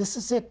everybody. This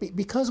is it.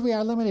 Because we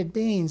are limited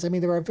beings, I mean,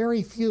 there are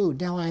very few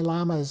Dalai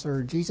Lamas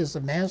or Jesus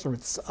of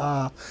Nazareth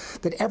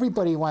that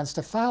everybody wants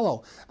to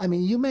follow. I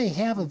mean, you may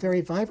have a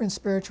very vibrant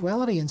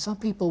spirituality, and some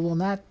people will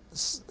not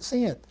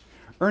see it.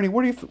 Ernie,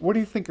 what do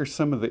you think are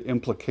some of the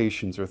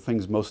implications or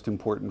things most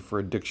important for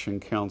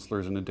addiction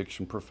counselors and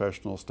addiction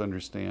professionals to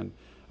understand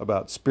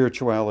about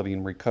spirituality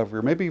and recovery,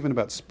 or maybe even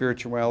about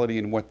spirituality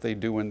and what they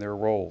do in their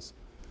roles?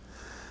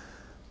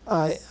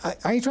 Are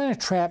you trying to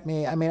trap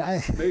me? I mean,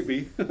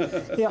 maybe.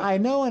 Yeah, I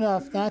know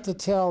enough not to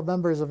tell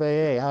members of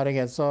AA how to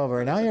get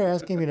sober. Now you're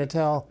asking me to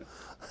tell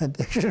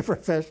addiction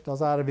professionals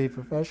how to be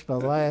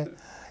professionals. I'm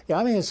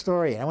a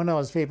historian. I'm one of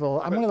those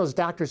people. I'm one of those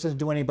doctors that doesn't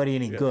do anybody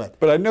any good.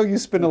 But I know you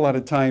spend a lot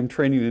of time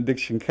training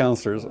addiction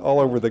counselors all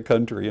over the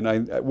country.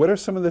 And what are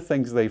some of the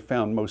things they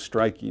found most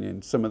striking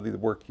in some of the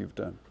work you've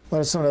done? What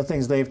are some of the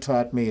things they've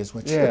taught me is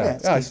what you're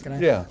asking.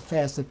 Can I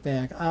pass it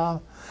back?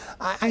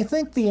 I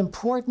think the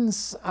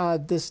importance,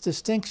 this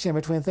distinction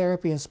between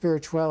therapy and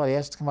spirituality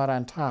has to come out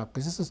on top,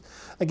 because this is,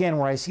 again,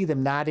 where I see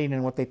them nodding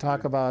and what they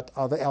talk about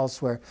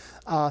elsewhere.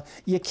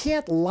 You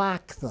can't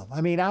lock them. I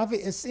mean,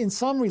 in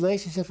some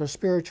relationships with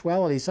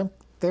spirituality, some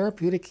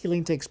therapeutic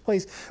healing takes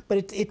place,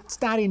 but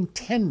it's not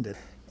intended.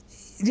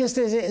 Just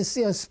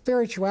as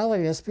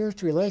spirituality and a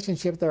spiritual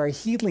relationship, there are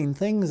healing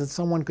things that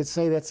someone could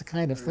say that's the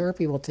kind of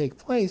therapy will take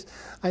place.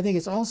 I think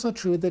it's also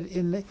true that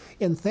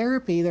in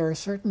therapy there are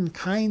certain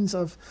kinds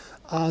of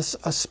a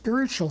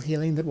spiritual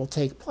healing that will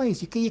take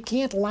place. You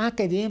can't lock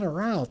it in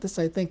or out. This,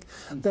 I think,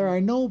 there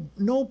are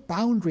no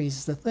boundaries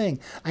is the thing.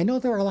 I know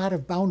there are a lot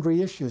of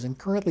boundary issues, and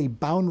currently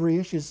boundary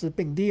issues is a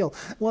big deal.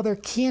 Well, there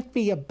can't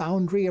be a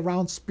boundary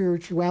around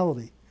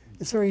spirituality.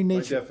 It's very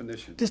nature. By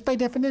definition. Just by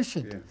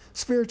definition. Yeah.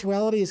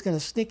 Spirituality is going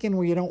to sneak in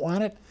where you don't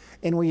want it,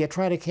 and where you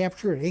try to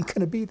capture it, it ain't going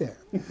to be there.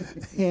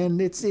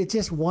 And it's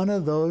just one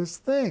of those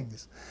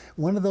things,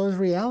 one of those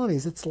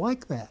realities. It's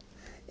like that.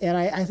 And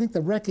I think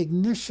the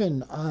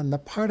recognition on the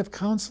part of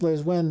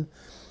counselors when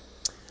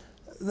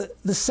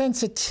the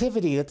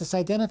sensitivity that this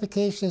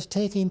identification is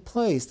taking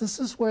place, this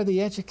is where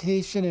the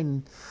education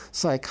in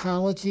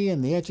psychology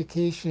and the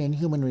education in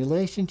human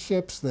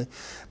relationships, the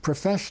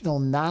professional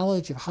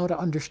knowledge of how to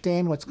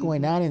understand what's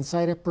going on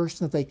inside a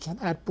person that they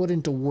cannot put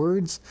into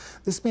words,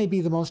 this may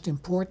be the most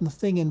important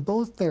thing in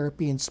both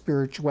therapy and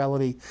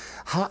spirituality.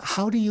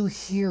 How do you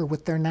hear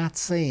what they're not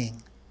saying?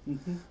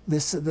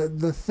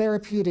 The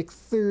therapeutic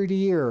third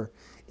ear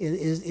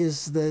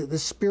is the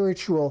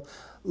spiritual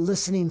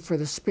listening for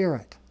the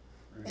spirit.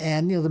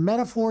 And the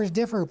metaphors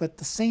differ, but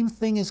the same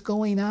thing is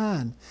going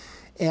on.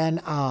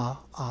 And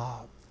a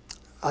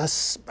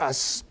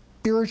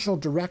spiritual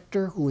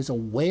director who is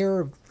aware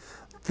of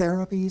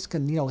therapies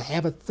can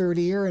have a third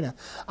ear, and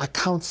a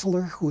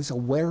counselor who is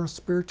aware of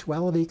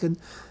spirituality can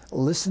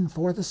listen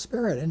for the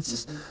spirit. And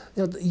it's just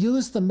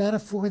use the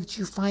metaphor that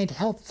you find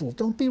helpful.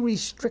 Don't be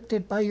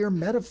restricted by your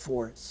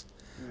metaphors.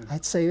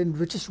 I'd say, and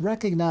just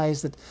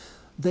recognize that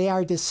they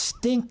are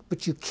distinct,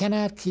 but you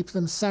cannot keep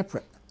them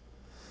separate.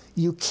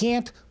 You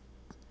can't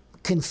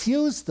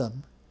confuse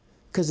them,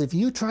 because if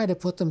you try to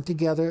put them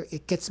together,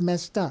 it gets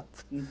messed up.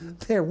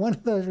 They're one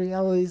of those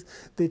realities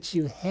that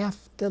you have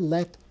to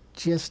let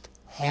just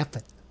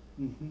happen.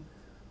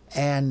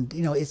 And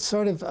it's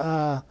sort of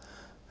one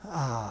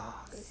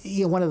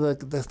of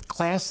the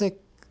classic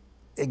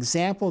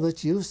example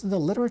that's used in the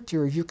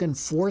literature is you can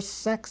force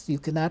sex, you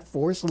cannot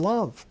force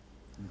love.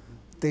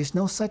 There's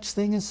no such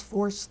thing as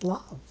forced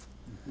love.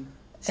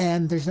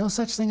 And there's no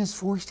such thing as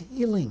forced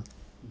healing,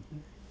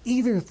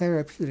 either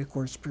therapeutic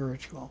or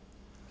spiritual.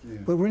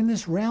 But we're in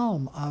this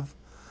realm of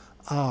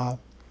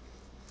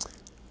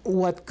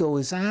what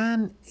goes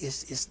on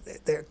is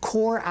the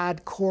cor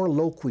ad cor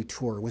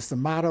loquitur was the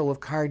motto of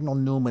Cardinal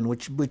Newman,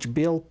 which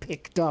Bill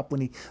picked up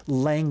when he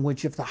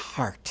language of the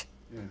heart.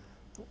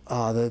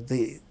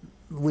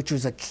 which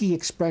was a key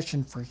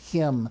expression for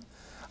him.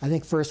 I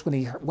think first when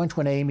he went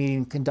to an A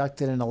meeting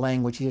conducted in a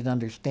language he didn't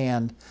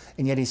understand,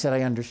 and yet he said,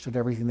 I understood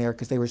everything there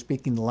because they were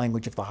speaking the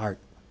language of the heart.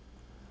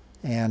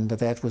 And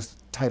that was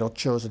the title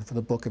chosen for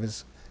the book of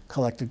his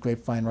collected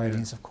grapevine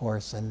writings, of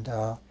course. And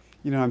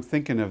you know, I'm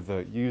thinking of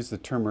you used the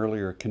term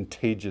earlier,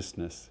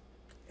 contagiousness,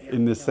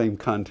 in this same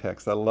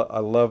context. I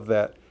love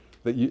that.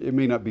 It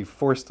may not be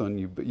forced on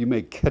you, but you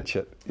may catch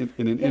it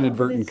in an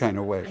inadvertent kind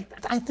of way.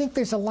 I think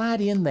there's a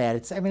lot in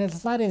that. There's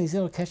a lot in these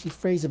little catchy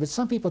phrases, but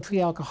some people treat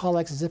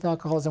alcoholics as if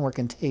alcoholism were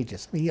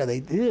contagious. I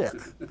mean,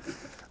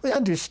 well,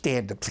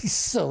 understandably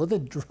so. The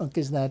drunk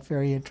is not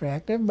very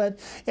attractive, but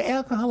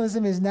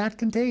alcoholism is not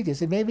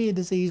contagious. It may be a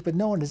disease, but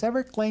no one has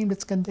ever claimed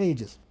it's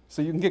contagious.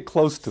 So you can get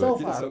close to so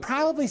it. Far.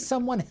 Probably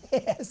someone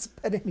has,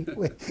 but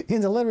anyway, in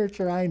the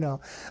literature I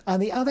know. On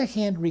the other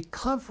hand,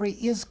 recovery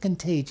is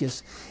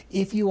contagious.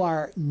 If you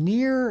are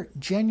near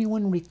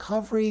genuine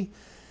recovery,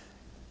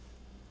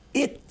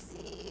 it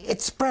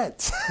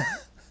spreads.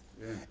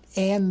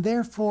 And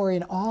therefore,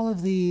 in all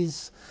of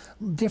these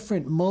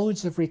different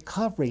modes of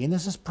recovery, and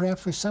this is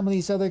perhaps where some of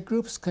these other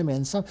groups come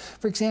in.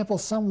 For example,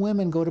 some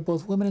women go to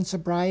both Women in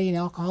Sobriety and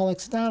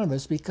Alcoholics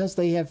Anonymous because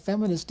they have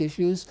feminist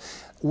issues,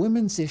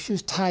 women's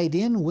issues tied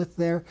in with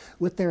their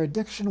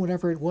addiction,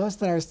 whatever it was,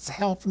 that are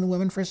helping the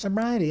women for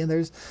sobriety. And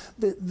there's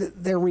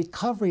their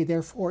recovery,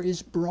 therefore,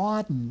 is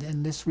broadened,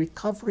 and this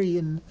recovery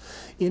in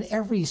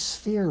every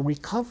sphere,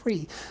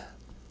 recovery.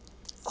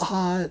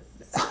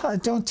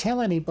 Don't tell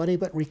anybody,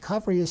 but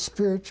recovery is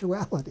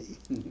spirituality.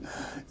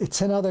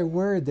 It's another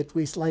word that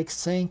we like: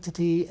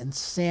 sanctity and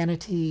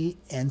sanity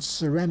and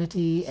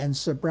serenity and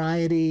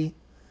sobriety.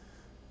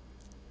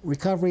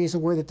 Recovery is a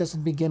word that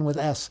doesn't begin with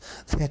S.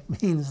 That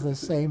means the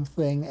same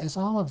thing as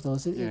all of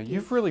those.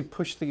 You've really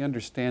pushed the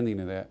understanding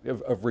of that,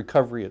 of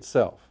recovery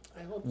itself,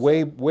 I hope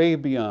way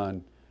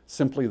beyond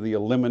simply the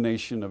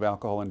elimination of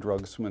alcohol and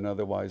drugs from an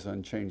otherwise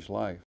unchanged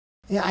life.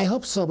 Yeah, I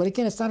hope so. But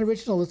again, it's not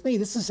original with me.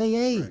 This is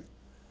AA. Right.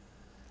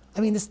 I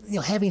mean, this,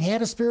 having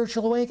had a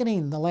spiritual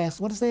awakening,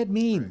 what does that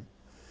mean?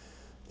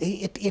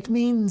 Right. It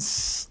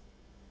means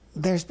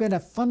there's been a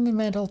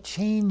fundamental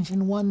change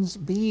in one's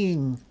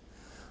being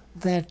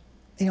that,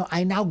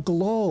 I now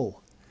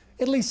glow,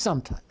 at least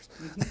sometimes,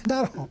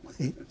 not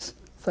always.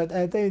 But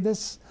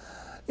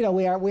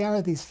we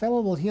are these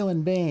fallible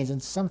human beings,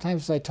 and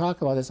sometimes as I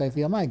talk about this, I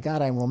feel, my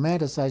God, I'm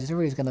romanticized.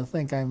 Everybody's going to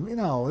think I'm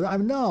no.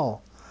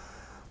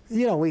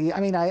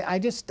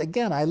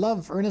 I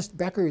love Ernest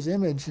Becker's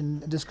image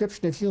and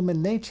description of human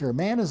nature.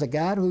 Man is a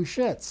God who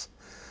shits.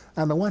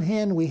 On the one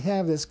hand, we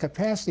have this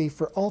capacity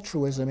for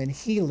altruism and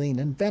healing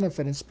and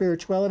benefit and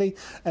spirituality,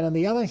 and on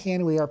the other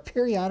hand, we are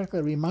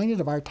periodically reminded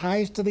of our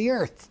ties to the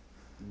earth.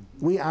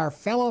 We are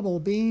fallible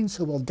beings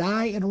who will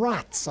die and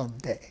rot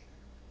someday.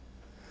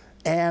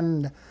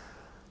 And,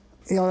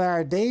 there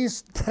are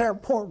days that are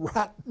more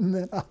rotten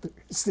than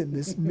others in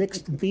this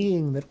mixed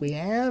being that we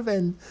have,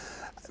 and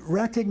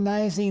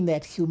recognizing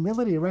that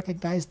humility,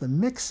 recognize the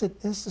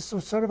mixedness,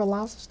 sort of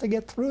allows us to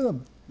get through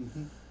them.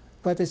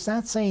 But it's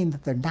not saying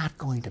that they're not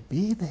going to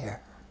be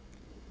there.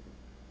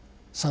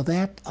 So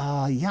that,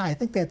 I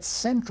think that's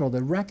central,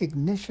 the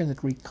recognition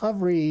that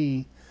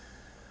recovery,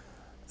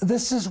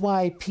 this is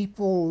why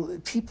people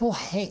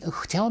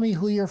tell me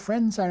who your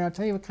friends are, and I'll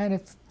tell you what kind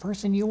of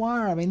person you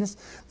are. I mean,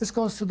 this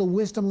goes through the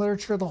wisdom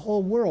literature of the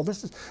whole world.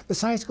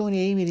 Besides going to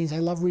AA meetings, I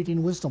love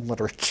reading wisdom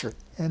literature.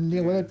 And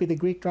whether it be the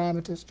Greek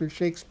dramatist or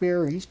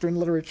Shakespeare or Eastern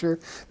literature,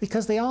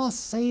 because they all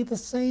say the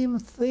same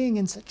thing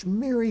in such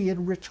myriad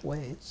rich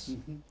ways.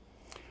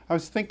 I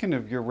was thinking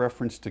of your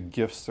reference to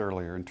gifts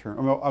earlier.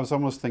 I was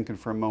almost thinking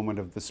for a moment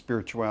of the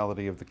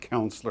spirituality of the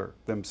counselor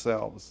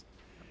themselves.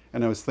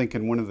 And I was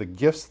thinking one of the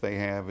gifts they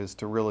have is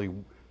to really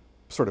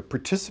sort of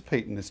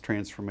participate in this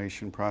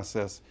transformation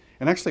process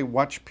and actually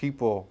watch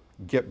people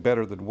get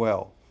better than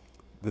well.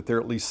 That there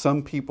are at least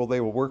some people they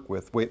will work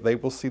with. They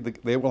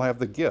will have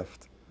the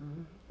gift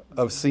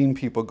of seeing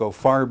people go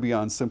far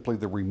beyond simply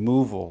the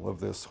removal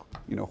of this,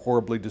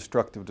 horribly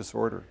destructive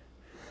disorder.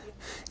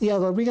 Yeah,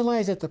 they'll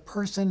realize that the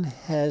person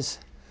has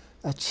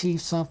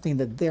achieved something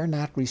that they're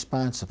not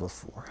responsible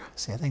for.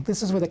 See, I think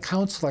this is where the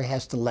counselor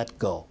has to let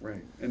go.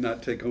 Right, and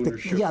not take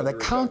ownership of the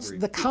recovery.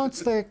 The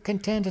counselor can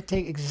tend to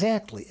take,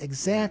 exactly.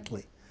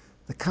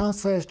 The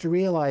counselor has to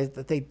realize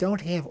that they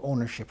don't have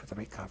ownership of the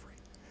recovery.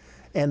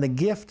 And the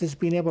gift is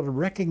being able to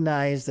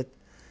recognize that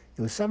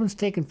if something's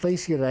taking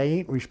place here that I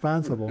ain't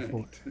responsible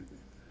for.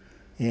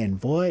 And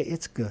boy,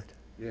 it's good.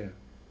 Yeah.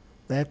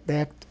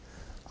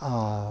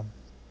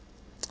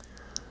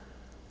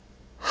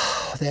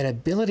 That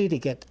ability to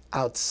get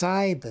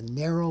outside the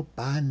narrow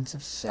bonds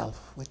of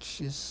self,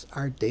 which is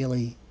our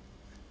daily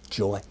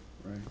joy.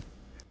 Right.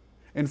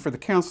 And for the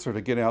counselor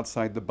to get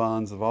outside the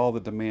bonds of all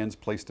the demands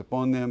placed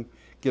upon them,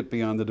 get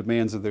beyond the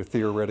demands of their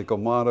theoretical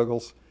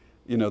models,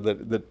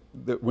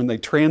 that when they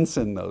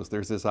transcend those,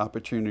 there's this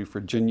opportunity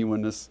for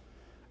genuineness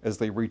as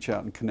they reach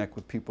out and connect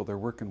with people they're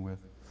working with.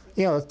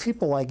 If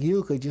people like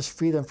you could just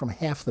free them from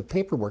half the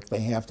paperwork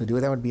they have to do,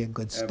 that would be a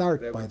good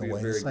start, by the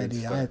way. This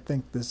idea, I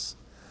think this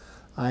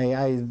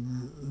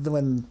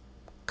When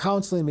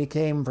counseling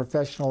became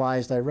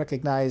professionalized, I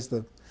recognized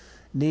the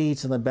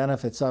needs and the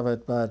benefits of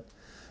it, but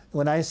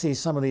when I see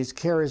some of these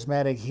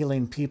charismatic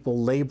healing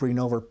people laboring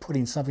over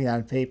putting something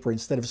on paper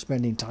instead of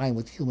spending time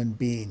with human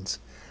beings,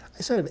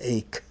 I sort of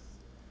ache.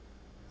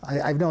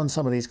 I've known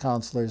some of these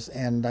counselors,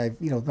 and I've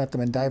met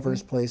them in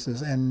diverse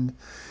places. And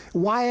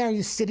why are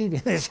you sitting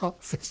in this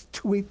office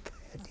doing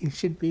that? You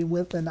should be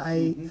with. And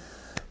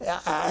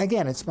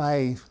again, it's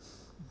my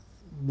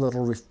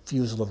little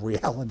refusal of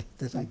reality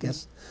that I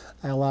guess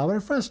I allow,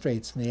 and it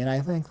frustrates me. And I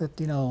think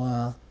that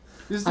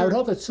I would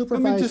hope that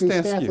supervisory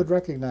staff would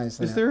recognize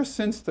that. Is there a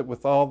sense that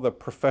with all the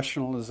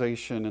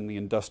professionalization and the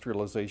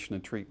industrialization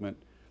of treatment,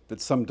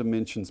 that some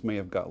dimensions may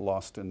have got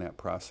lost in that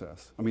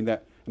process? I mean, and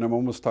I'm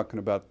almost talking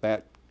about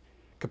that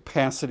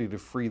capacity to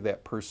free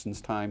that person's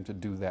time to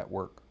do that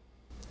work.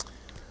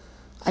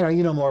 I don't know,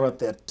 you know more about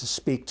that to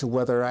speak to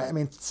whether, I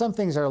mean, some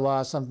things are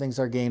lost, some things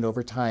are gained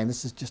over time.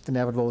 This is just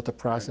inevitable with the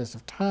process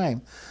of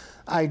time.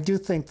 I do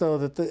think, though,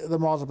 that the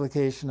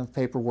multiplication of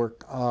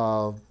paperwork,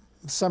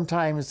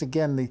 sometimes,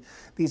 again,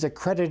 these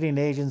accrediting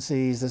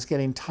agencies that's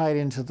getting tied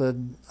into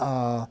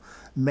the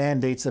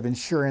mandates of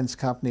insurance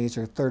companies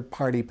or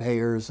third-party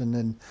payers, and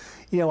then,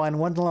 on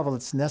one level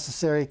it's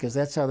necessary because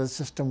that's how the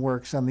system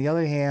works. On the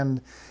other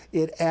hand,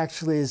 it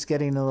actually is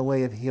getting in the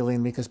way of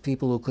healing because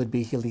people who could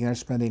be healing are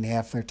spending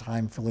half their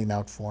time filling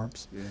out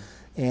forms. Yeah.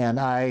 And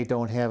I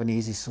don't have an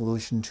easy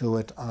solution to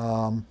it.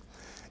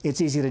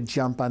 It's easy to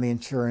jump on the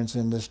insurance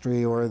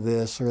industry or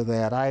this or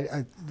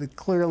that.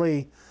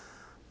 Clearly,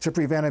 to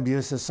prevent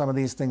abuses, some of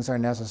these things are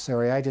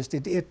necessary.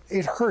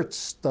 It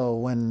hurts, though,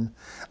 when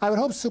I would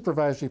hope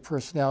supervisory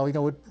personnel,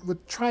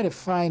 would try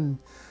to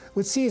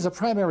would see as a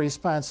primary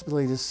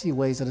responsibility to see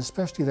ways that,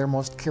 especially the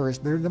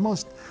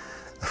most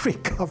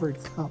recovered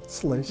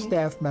counselors,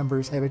 staff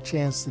members, have a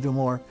chance to do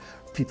more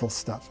people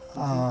stuff.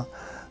 I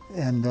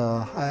don't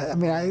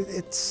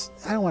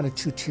want to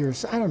toot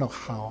cheers. I don't know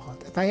how.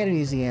 If I had an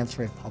easy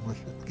answer, I'd publish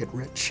it, get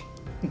rich.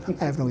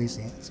 I have no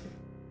easy answer.